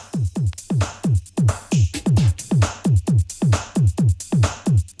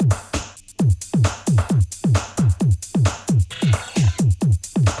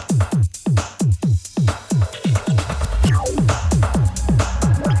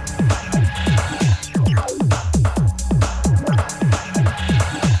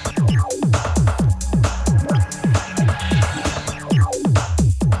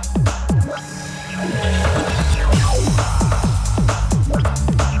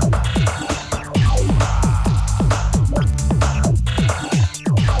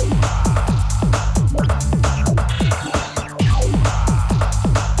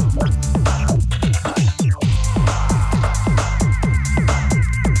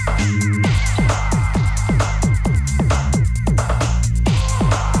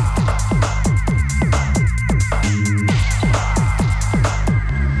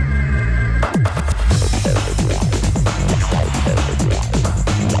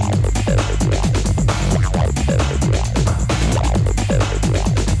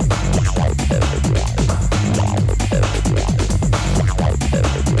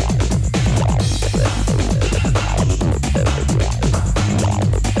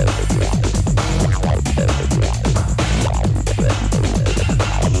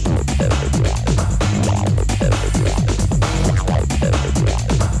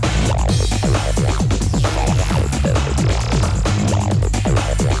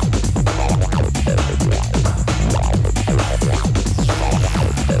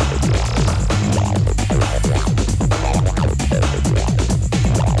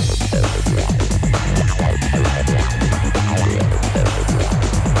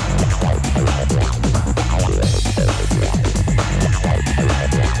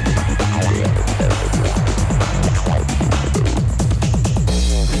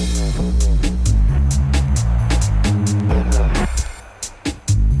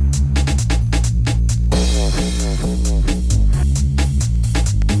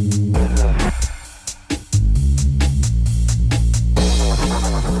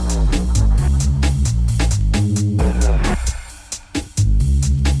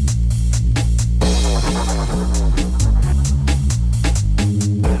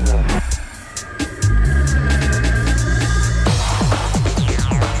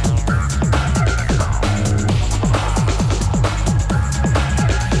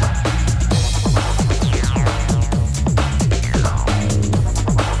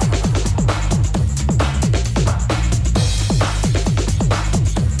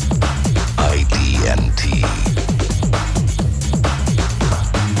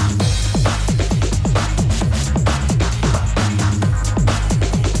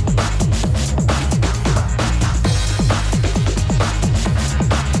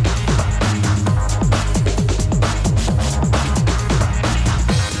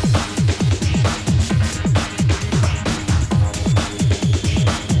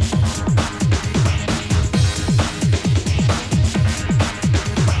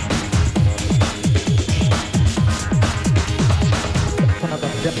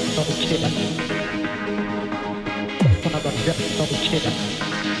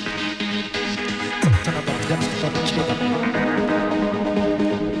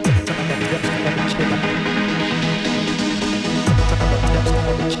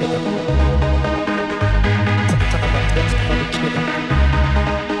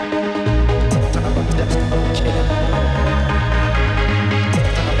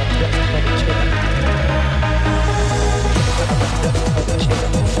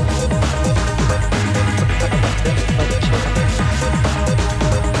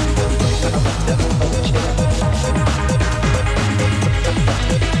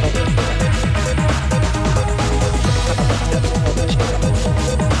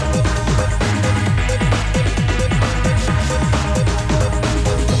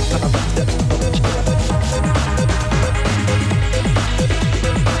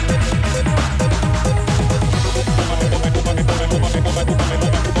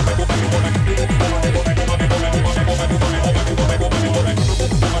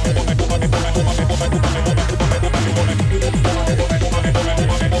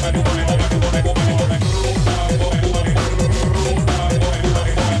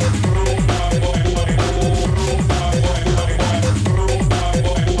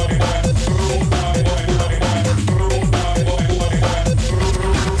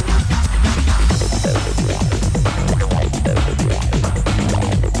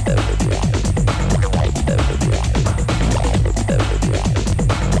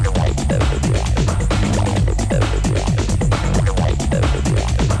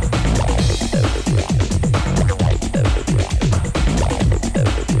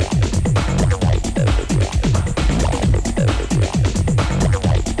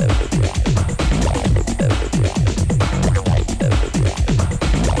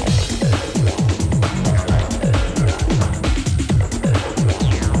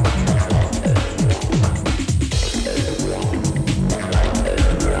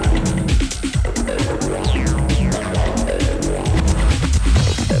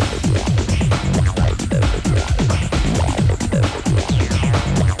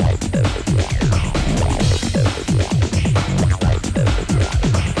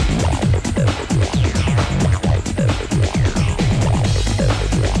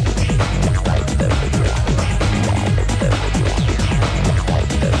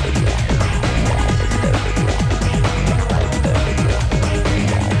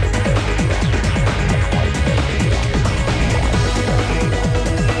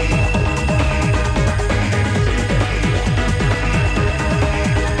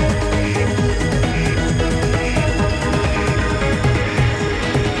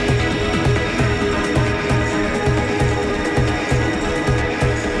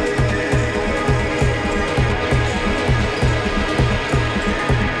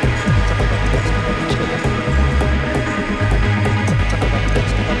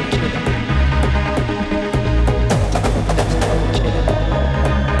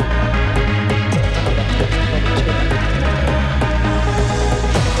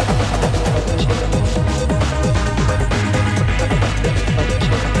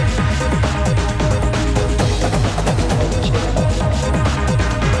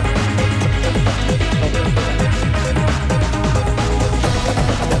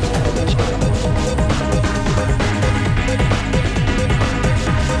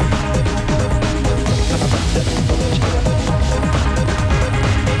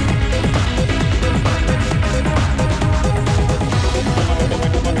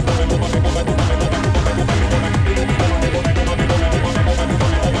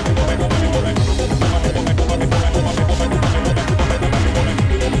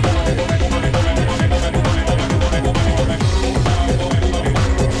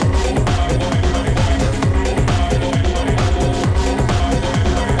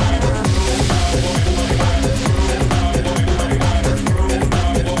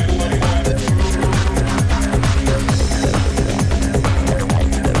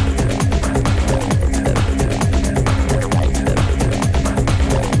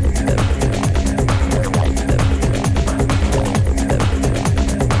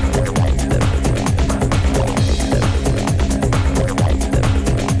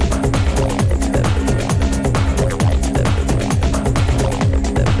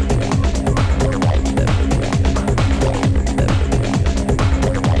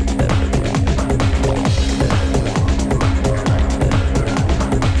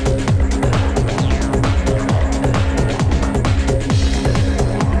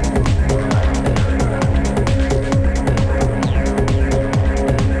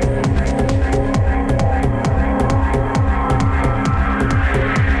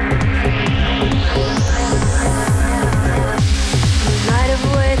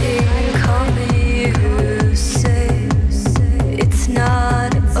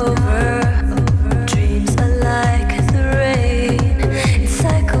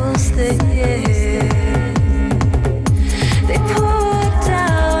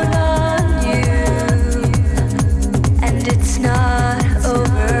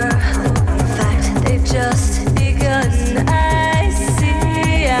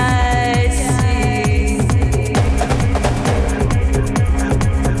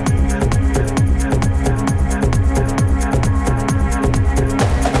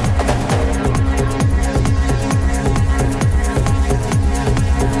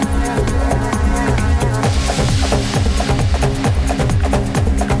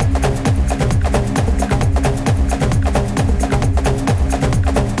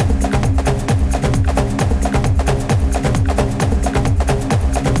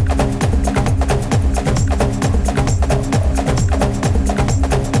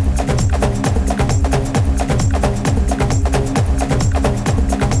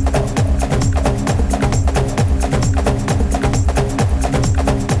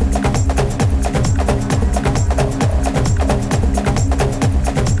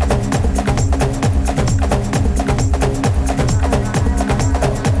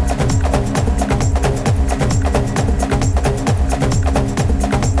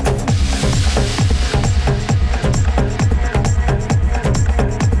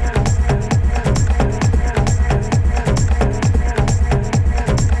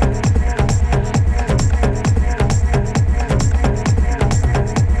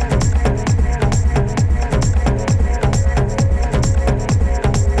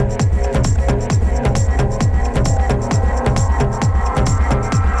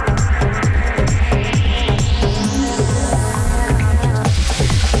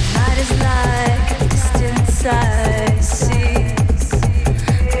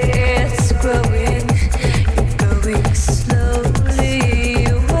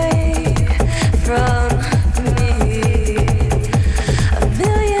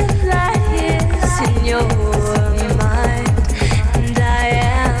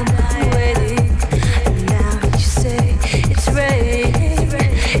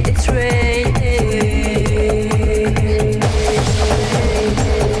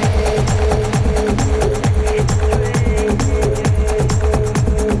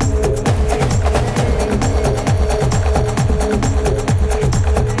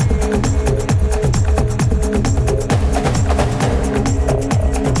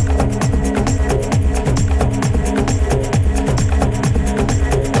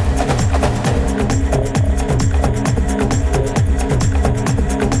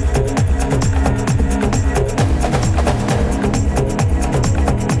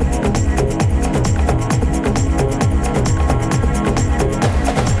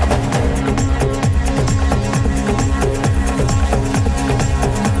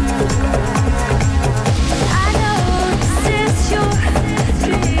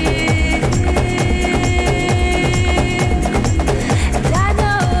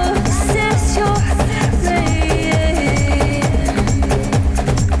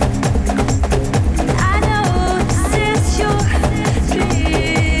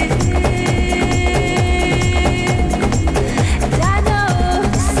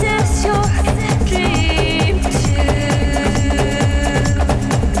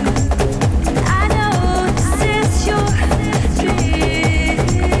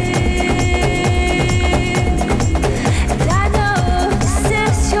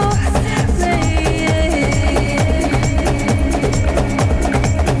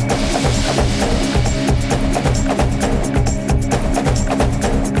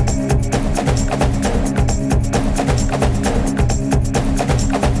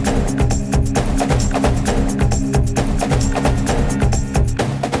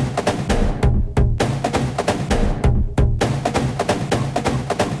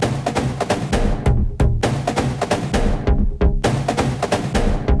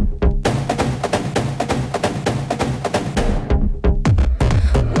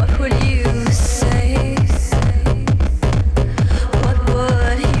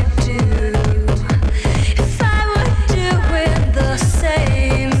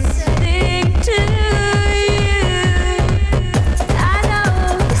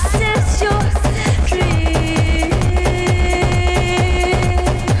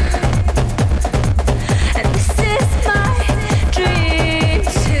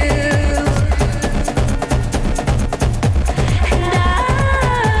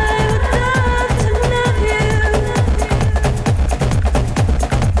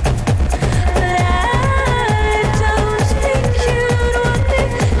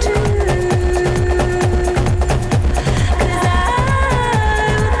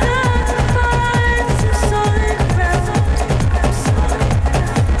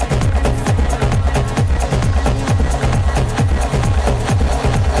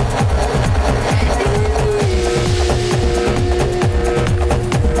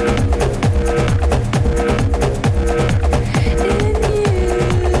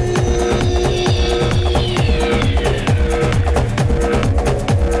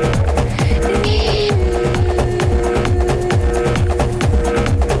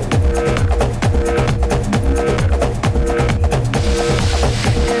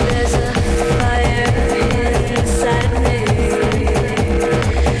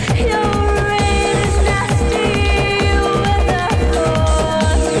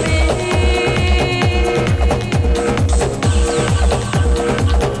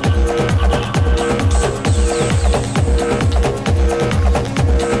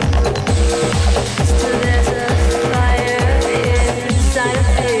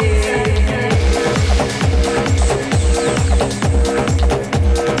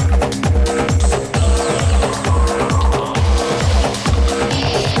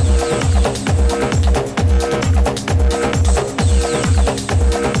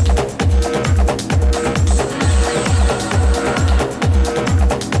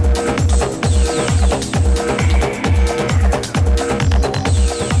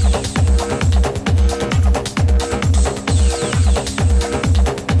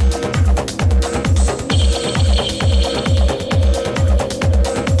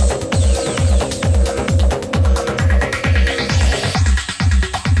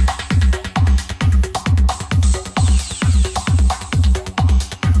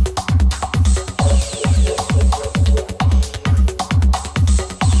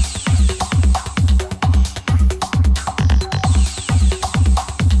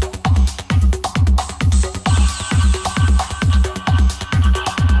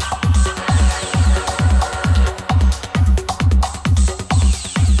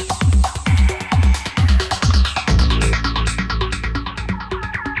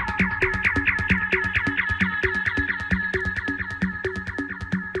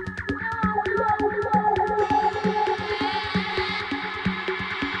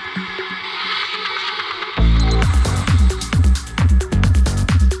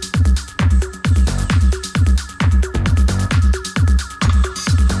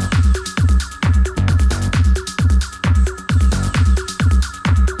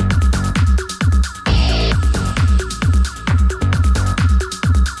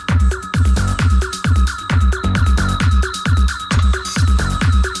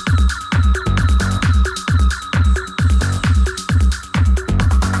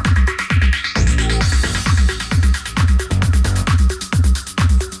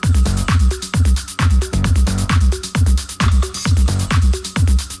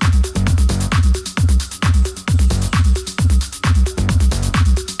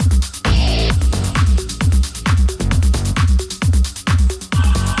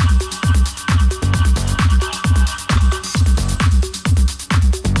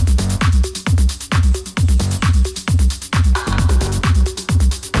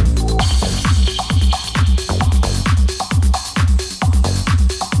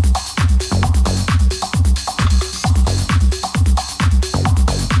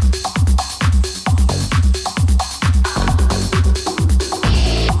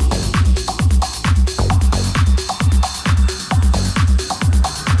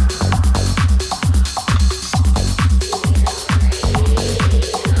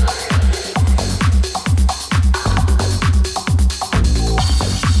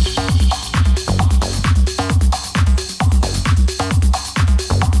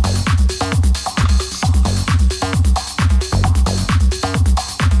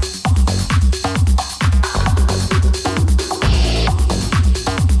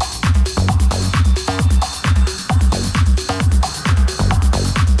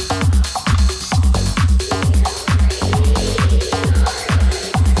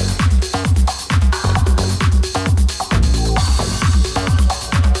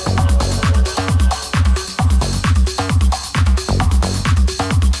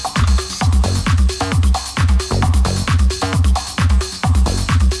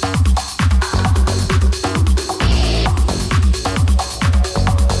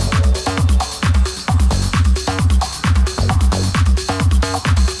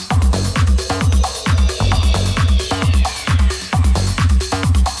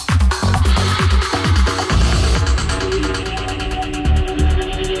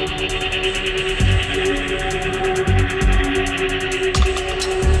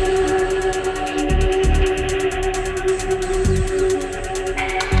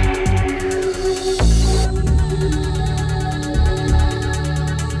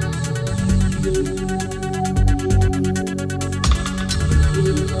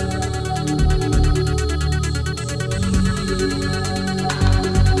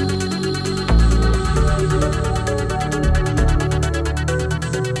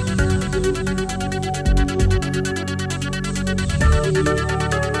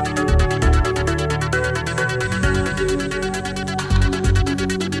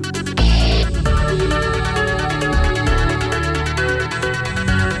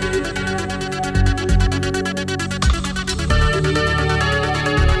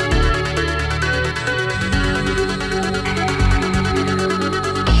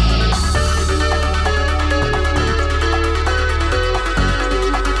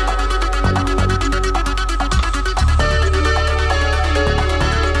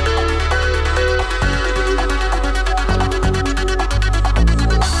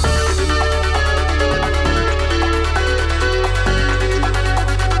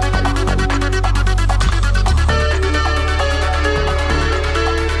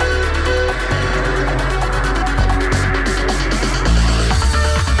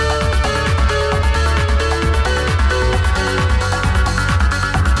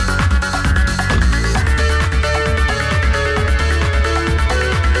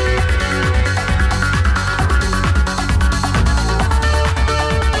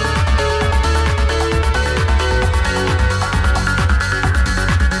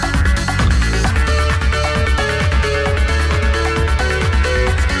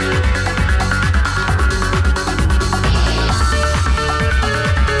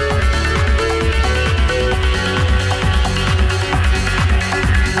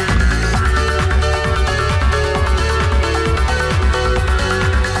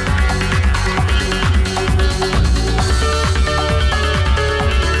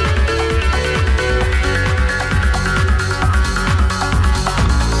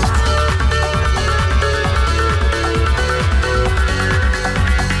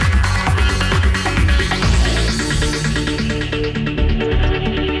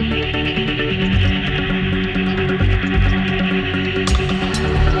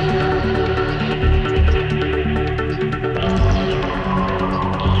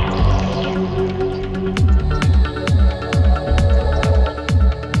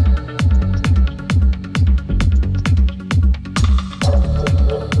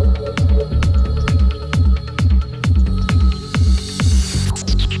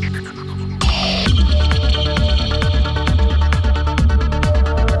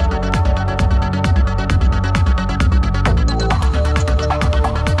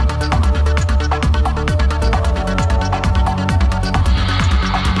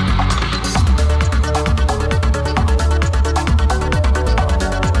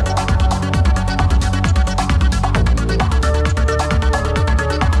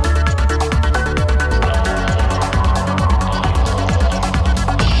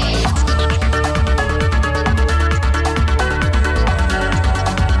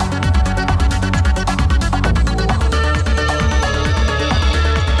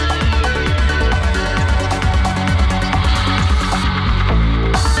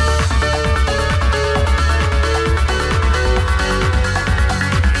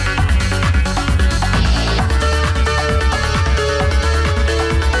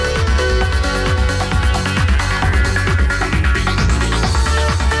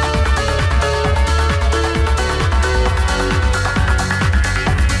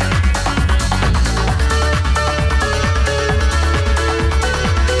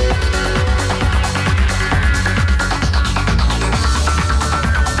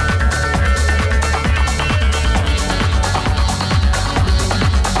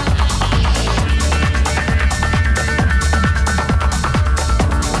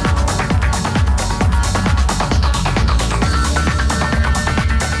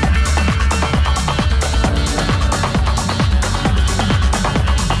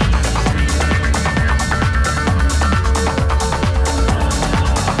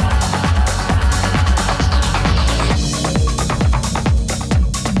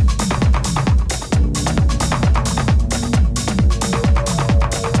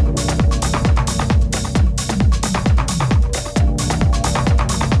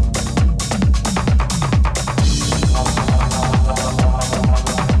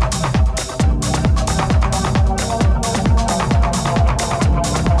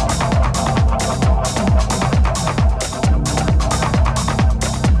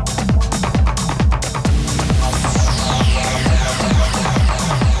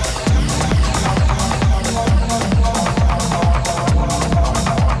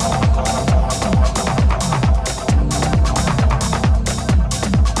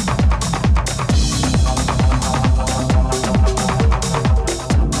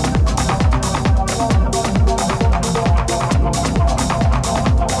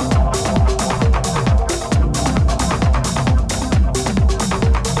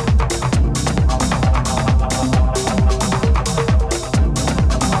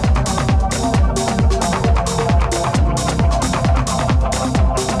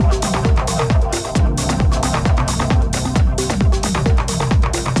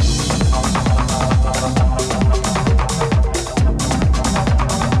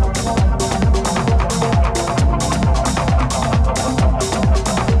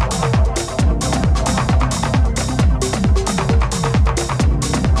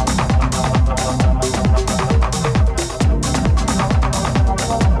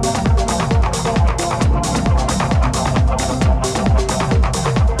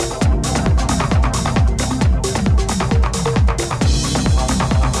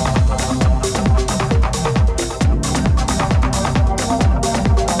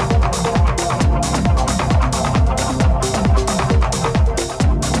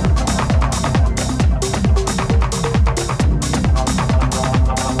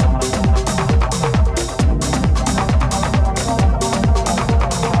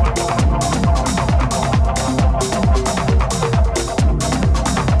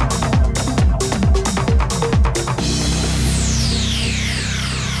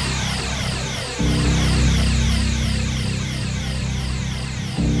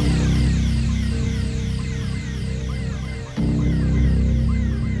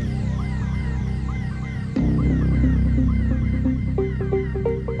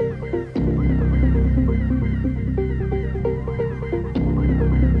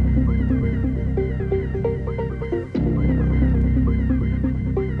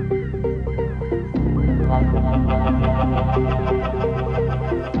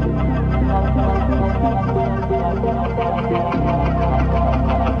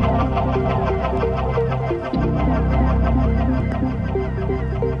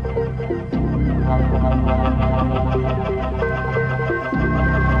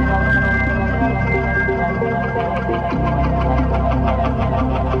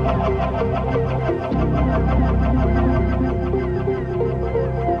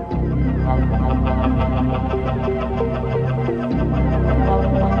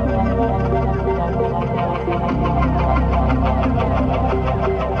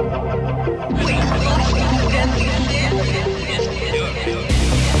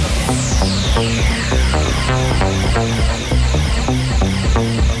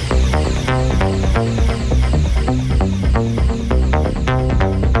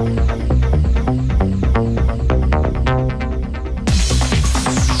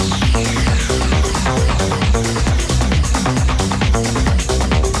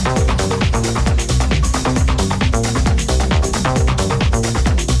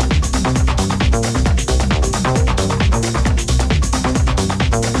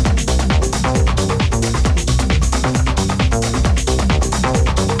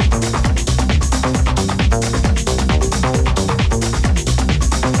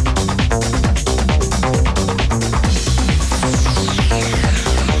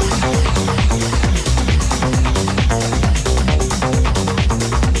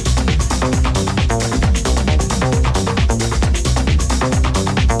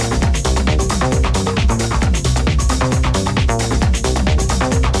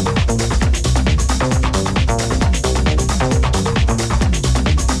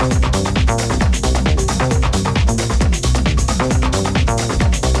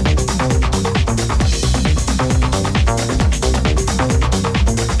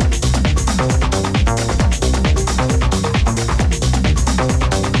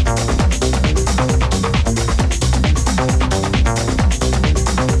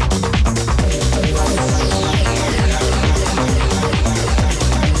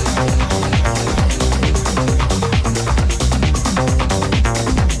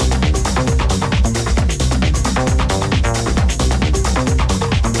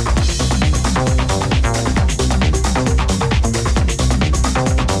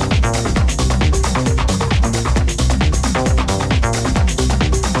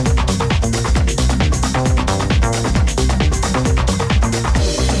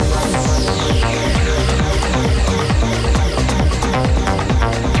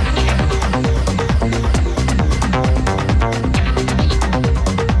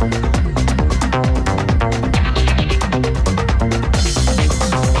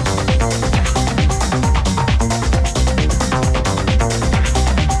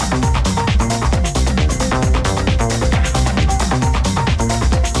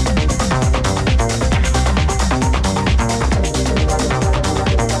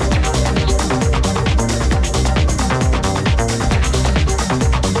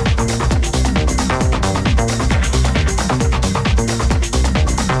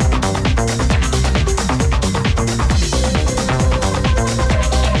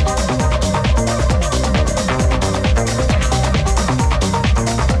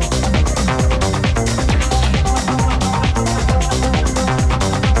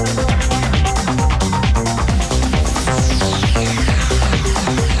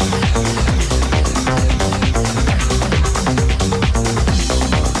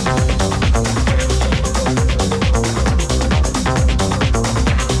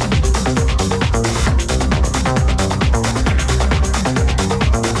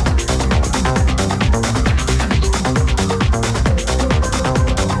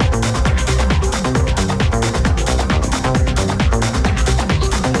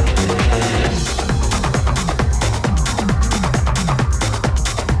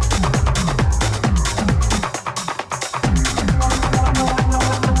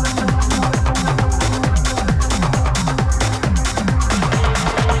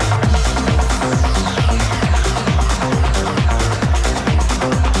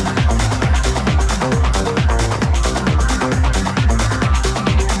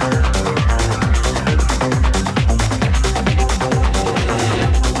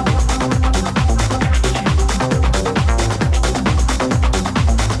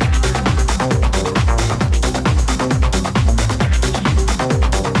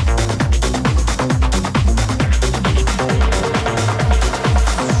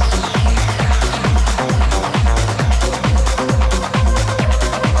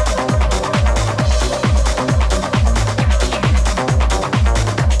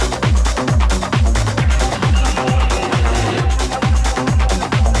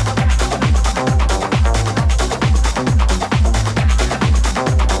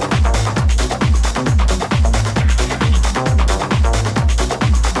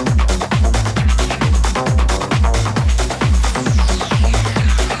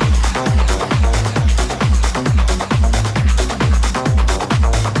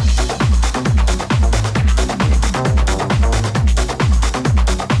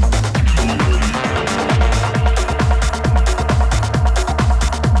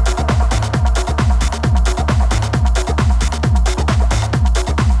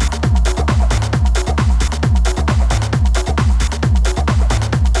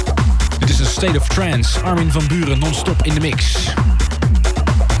 Trance. Armin van Buuren non-stop in de mix.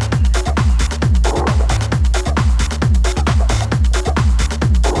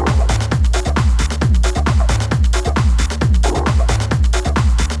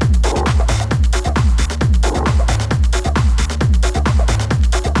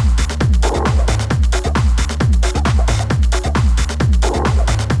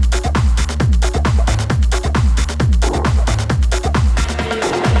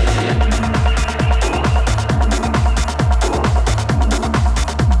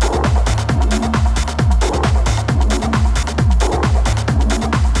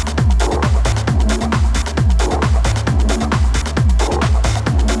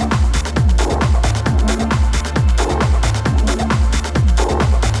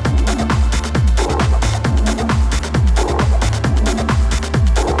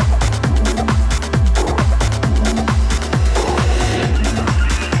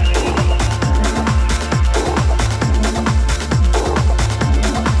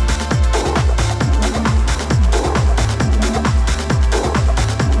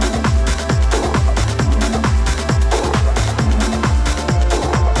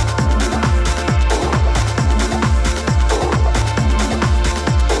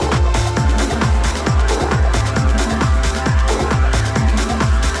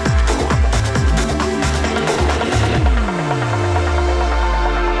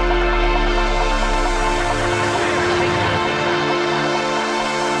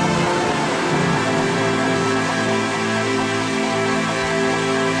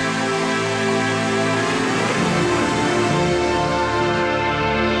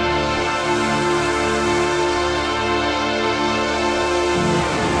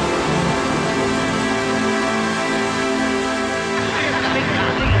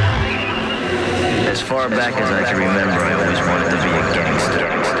 far back as I can remember, I always wanted to be a gangster.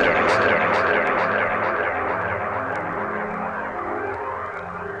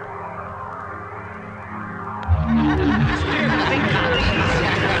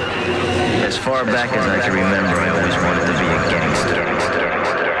 As far back as I can remember, I always wanted to be a gangster.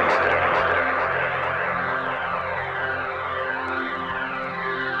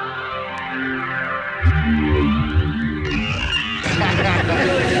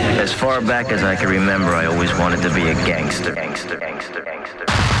 As far back as I can remember, I always wanted to be a gangster. Gangster.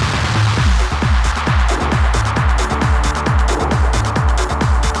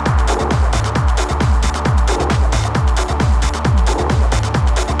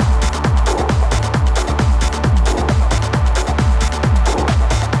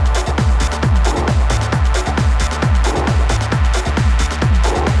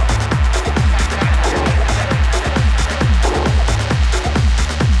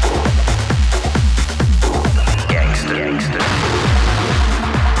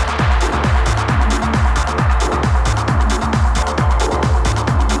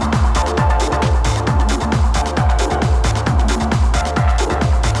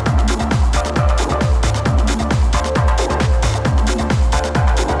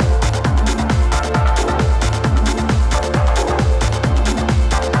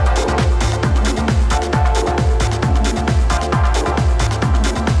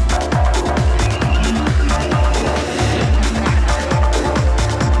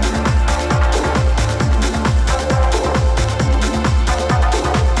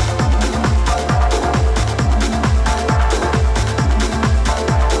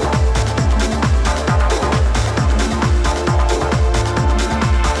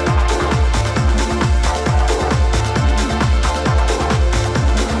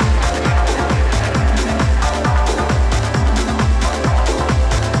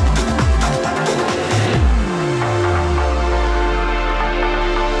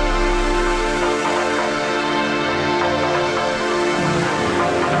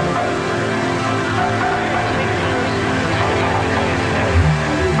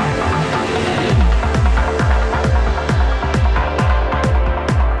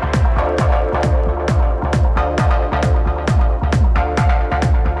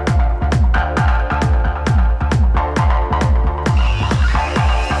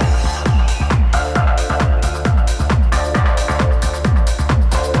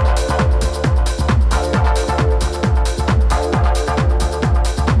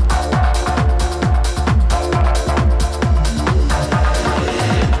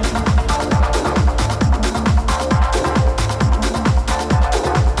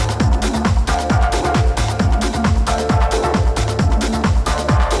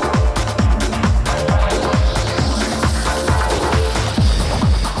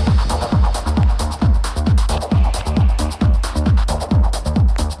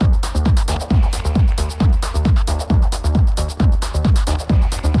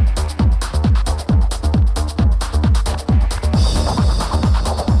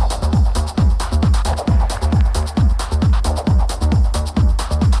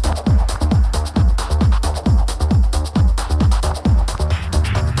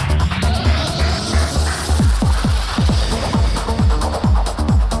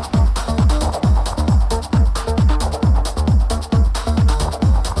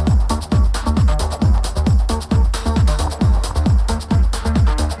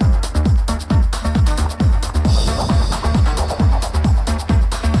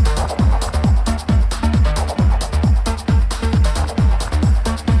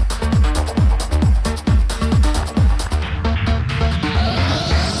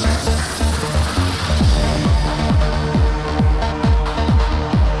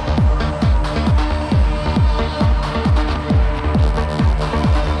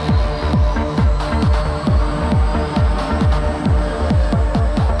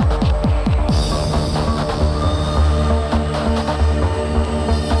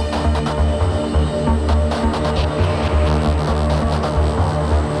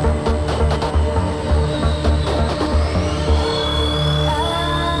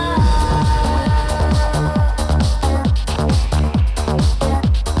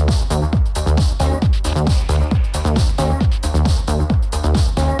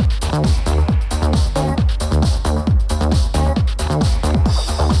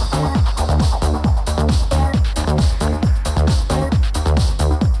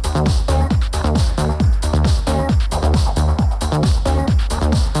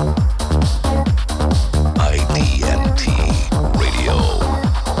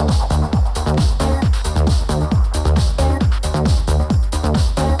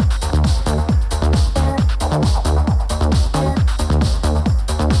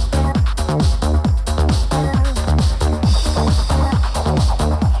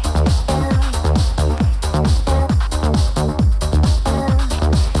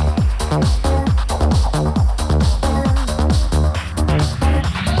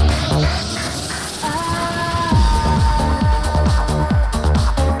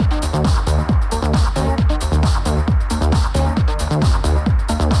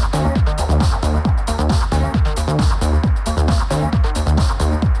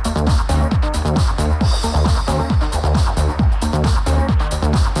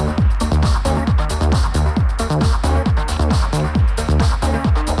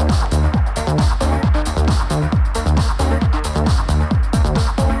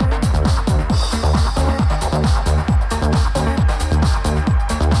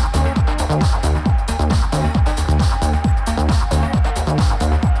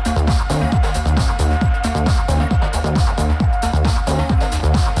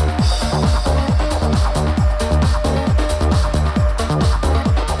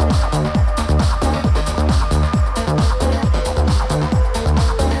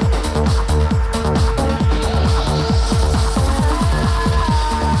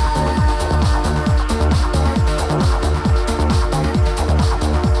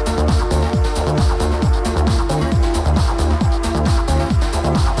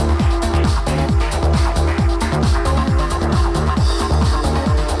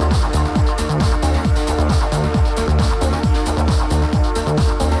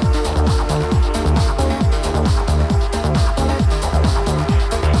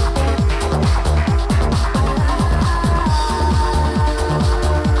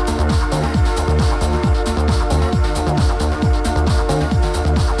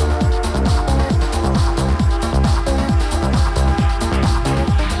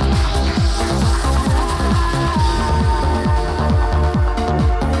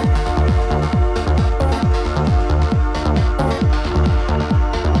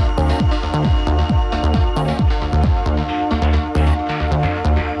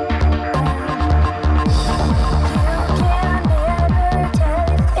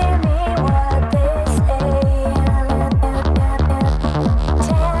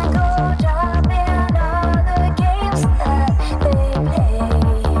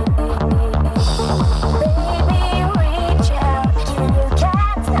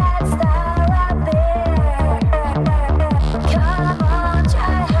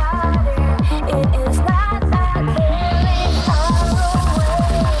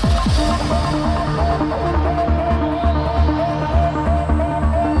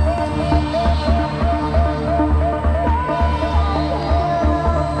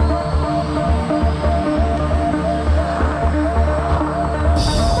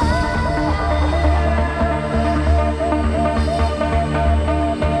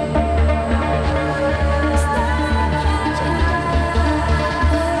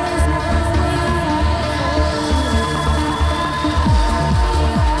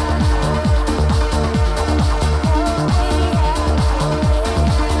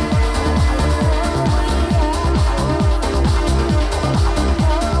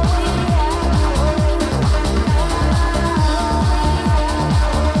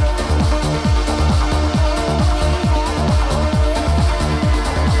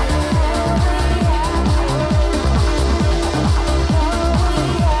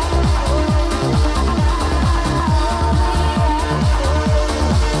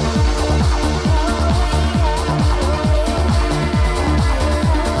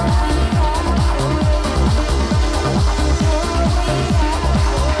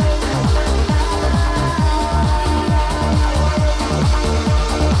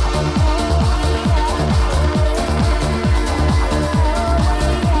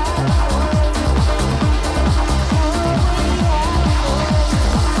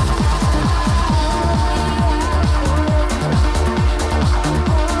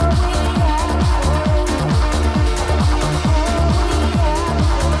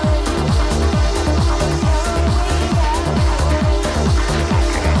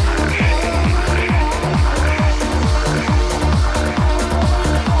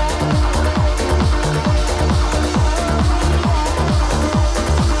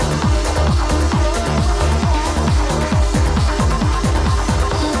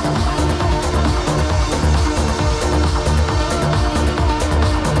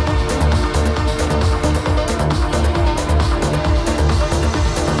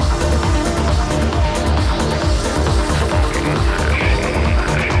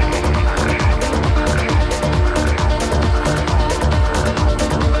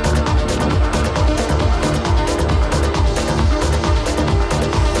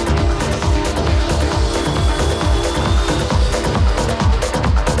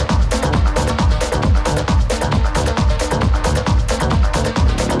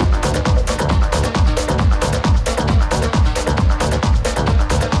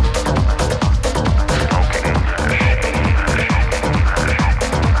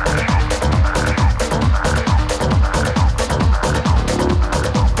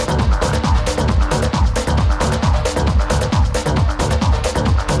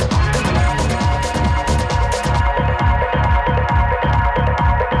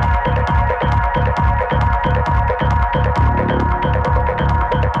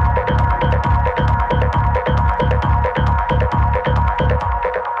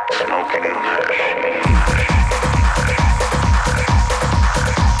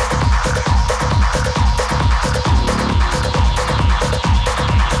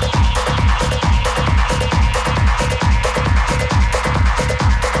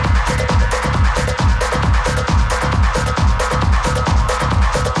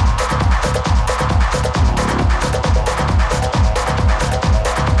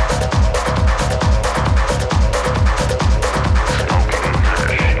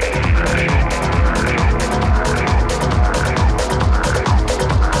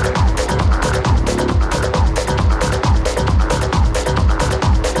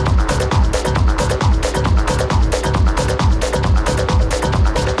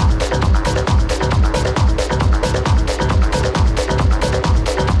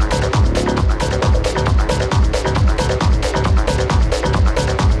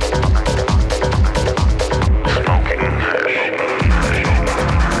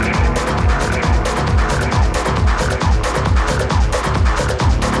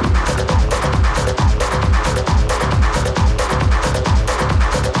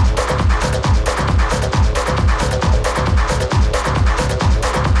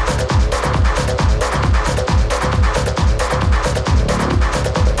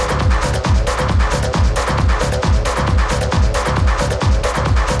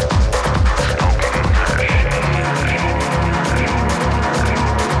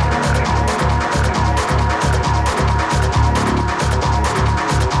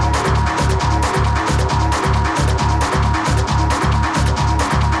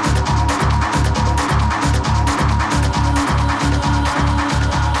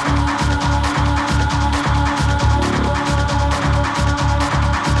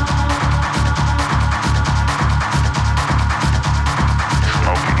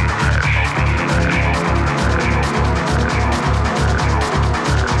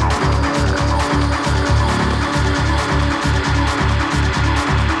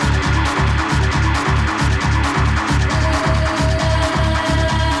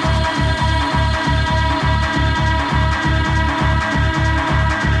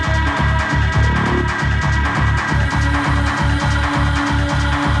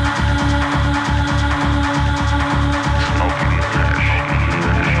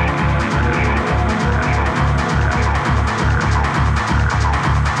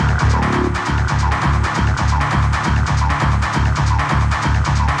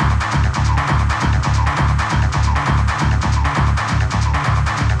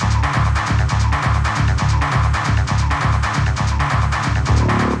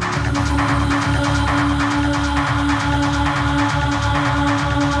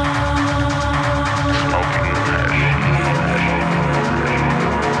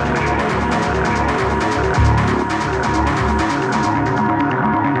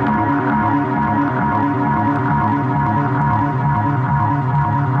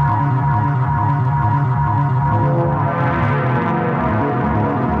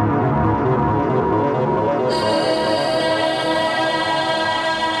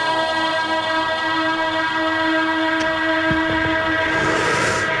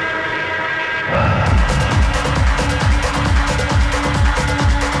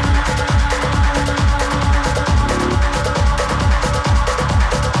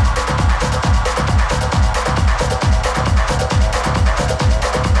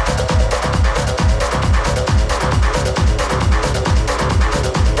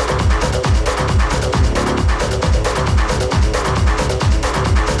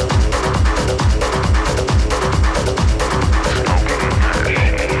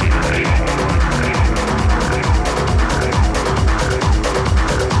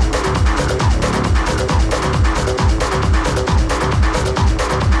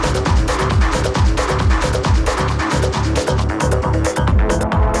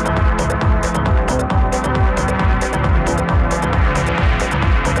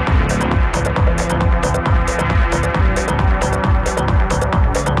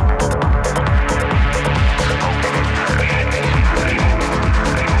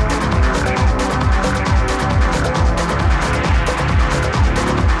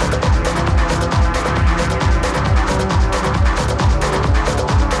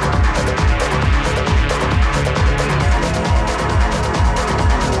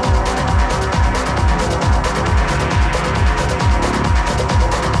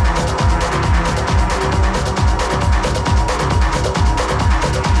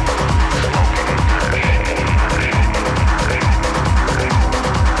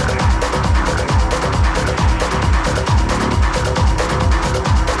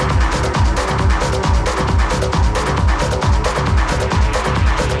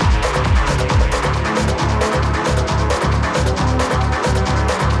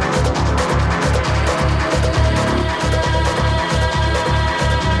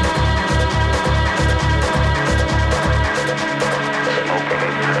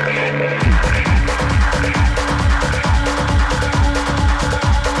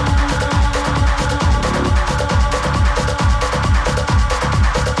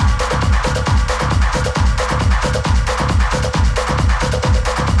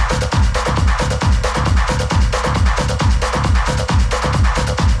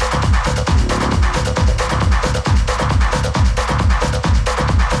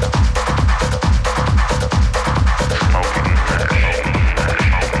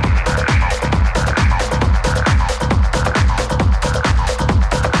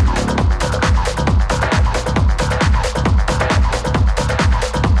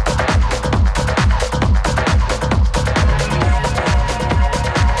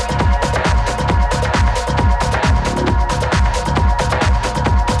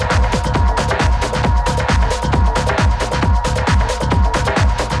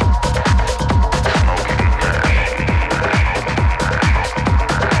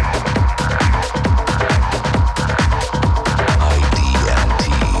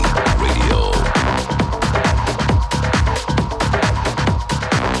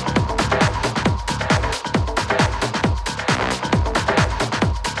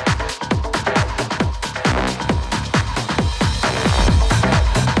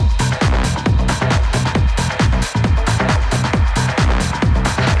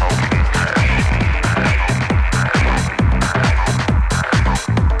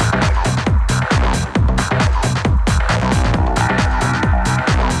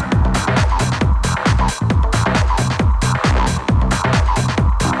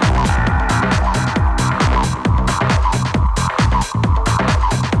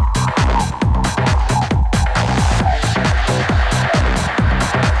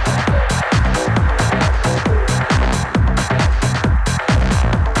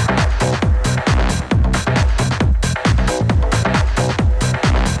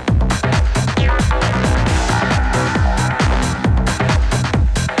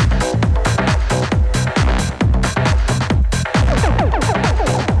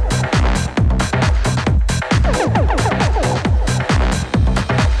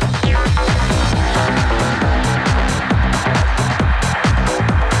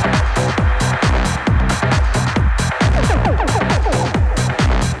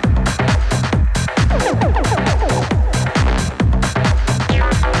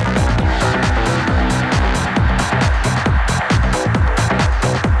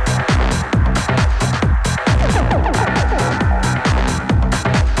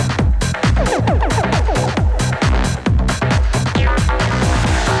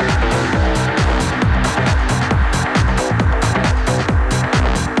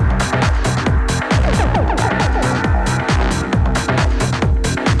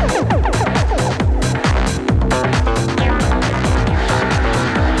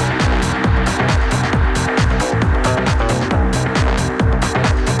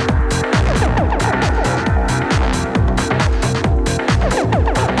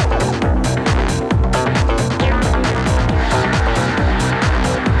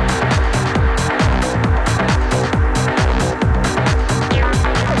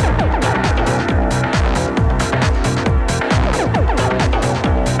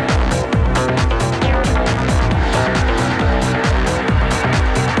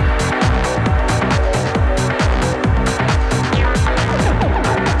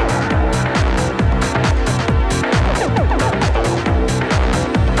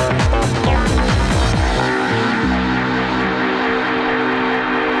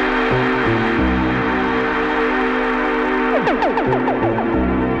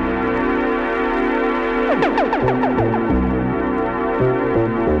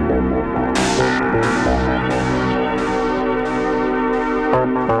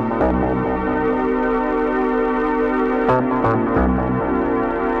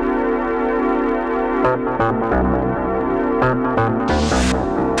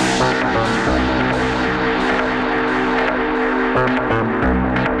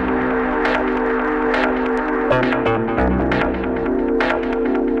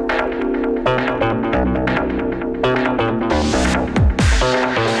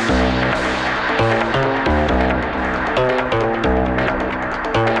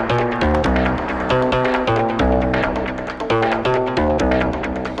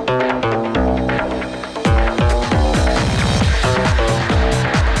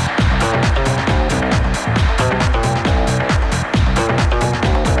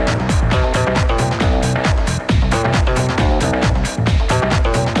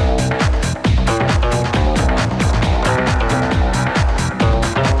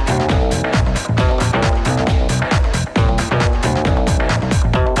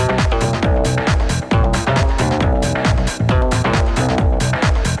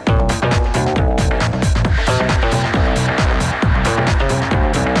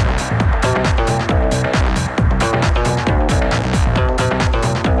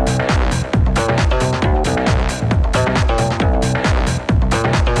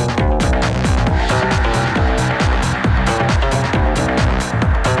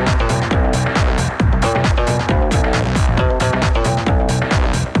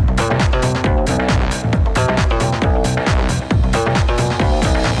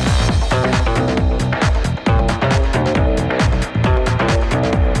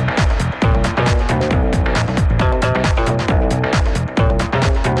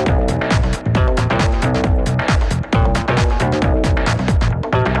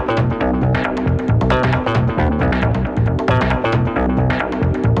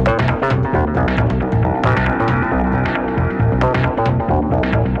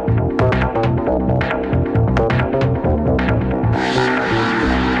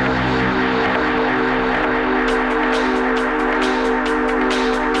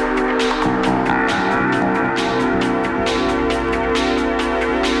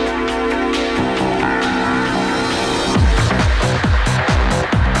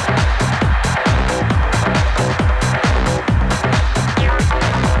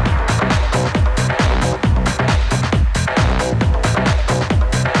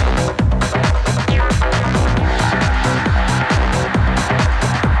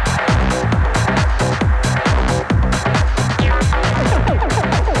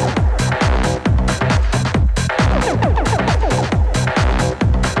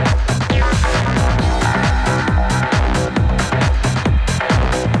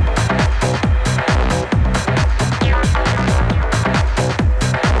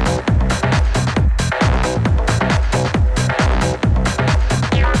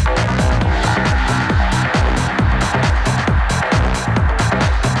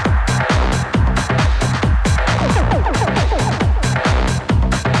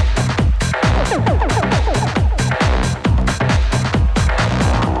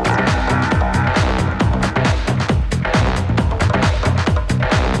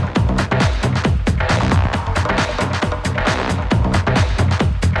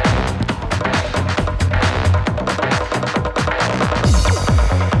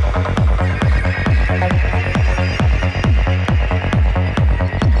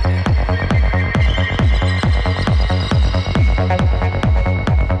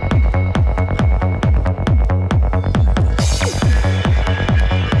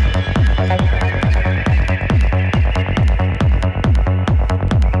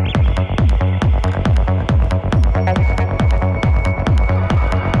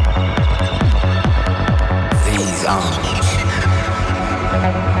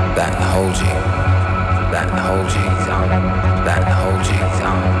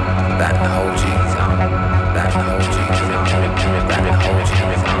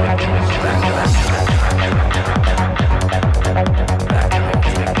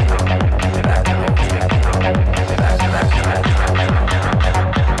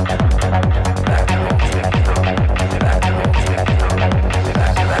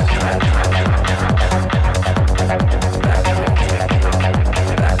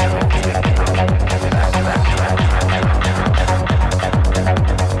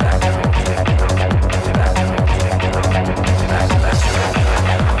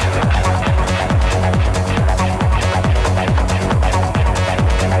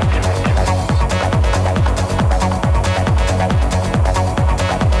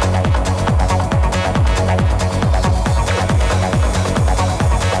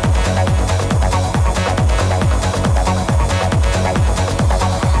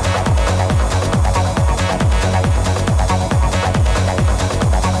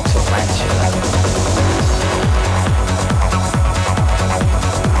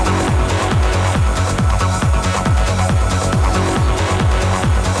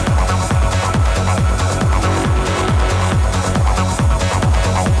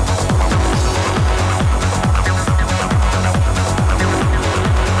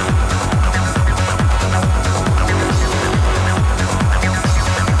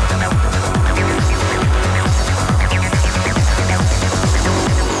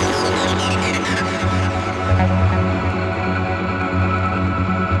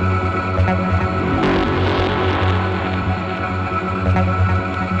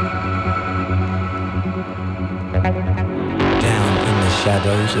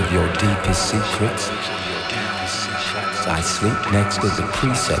 shadows of your deepest secrets. I sleep next to the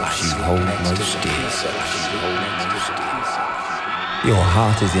precepts you hold most dear. Your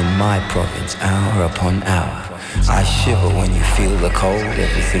heart is in my province, hour upon hour. I shiver when you feel the cold.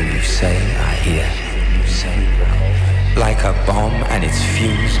 Everything you say, I hear. Like a bomb and its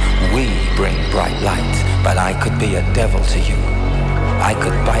fuse, we bring bright light. But I could be a devil to you. I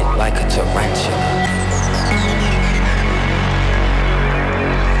could bite like a tarantula.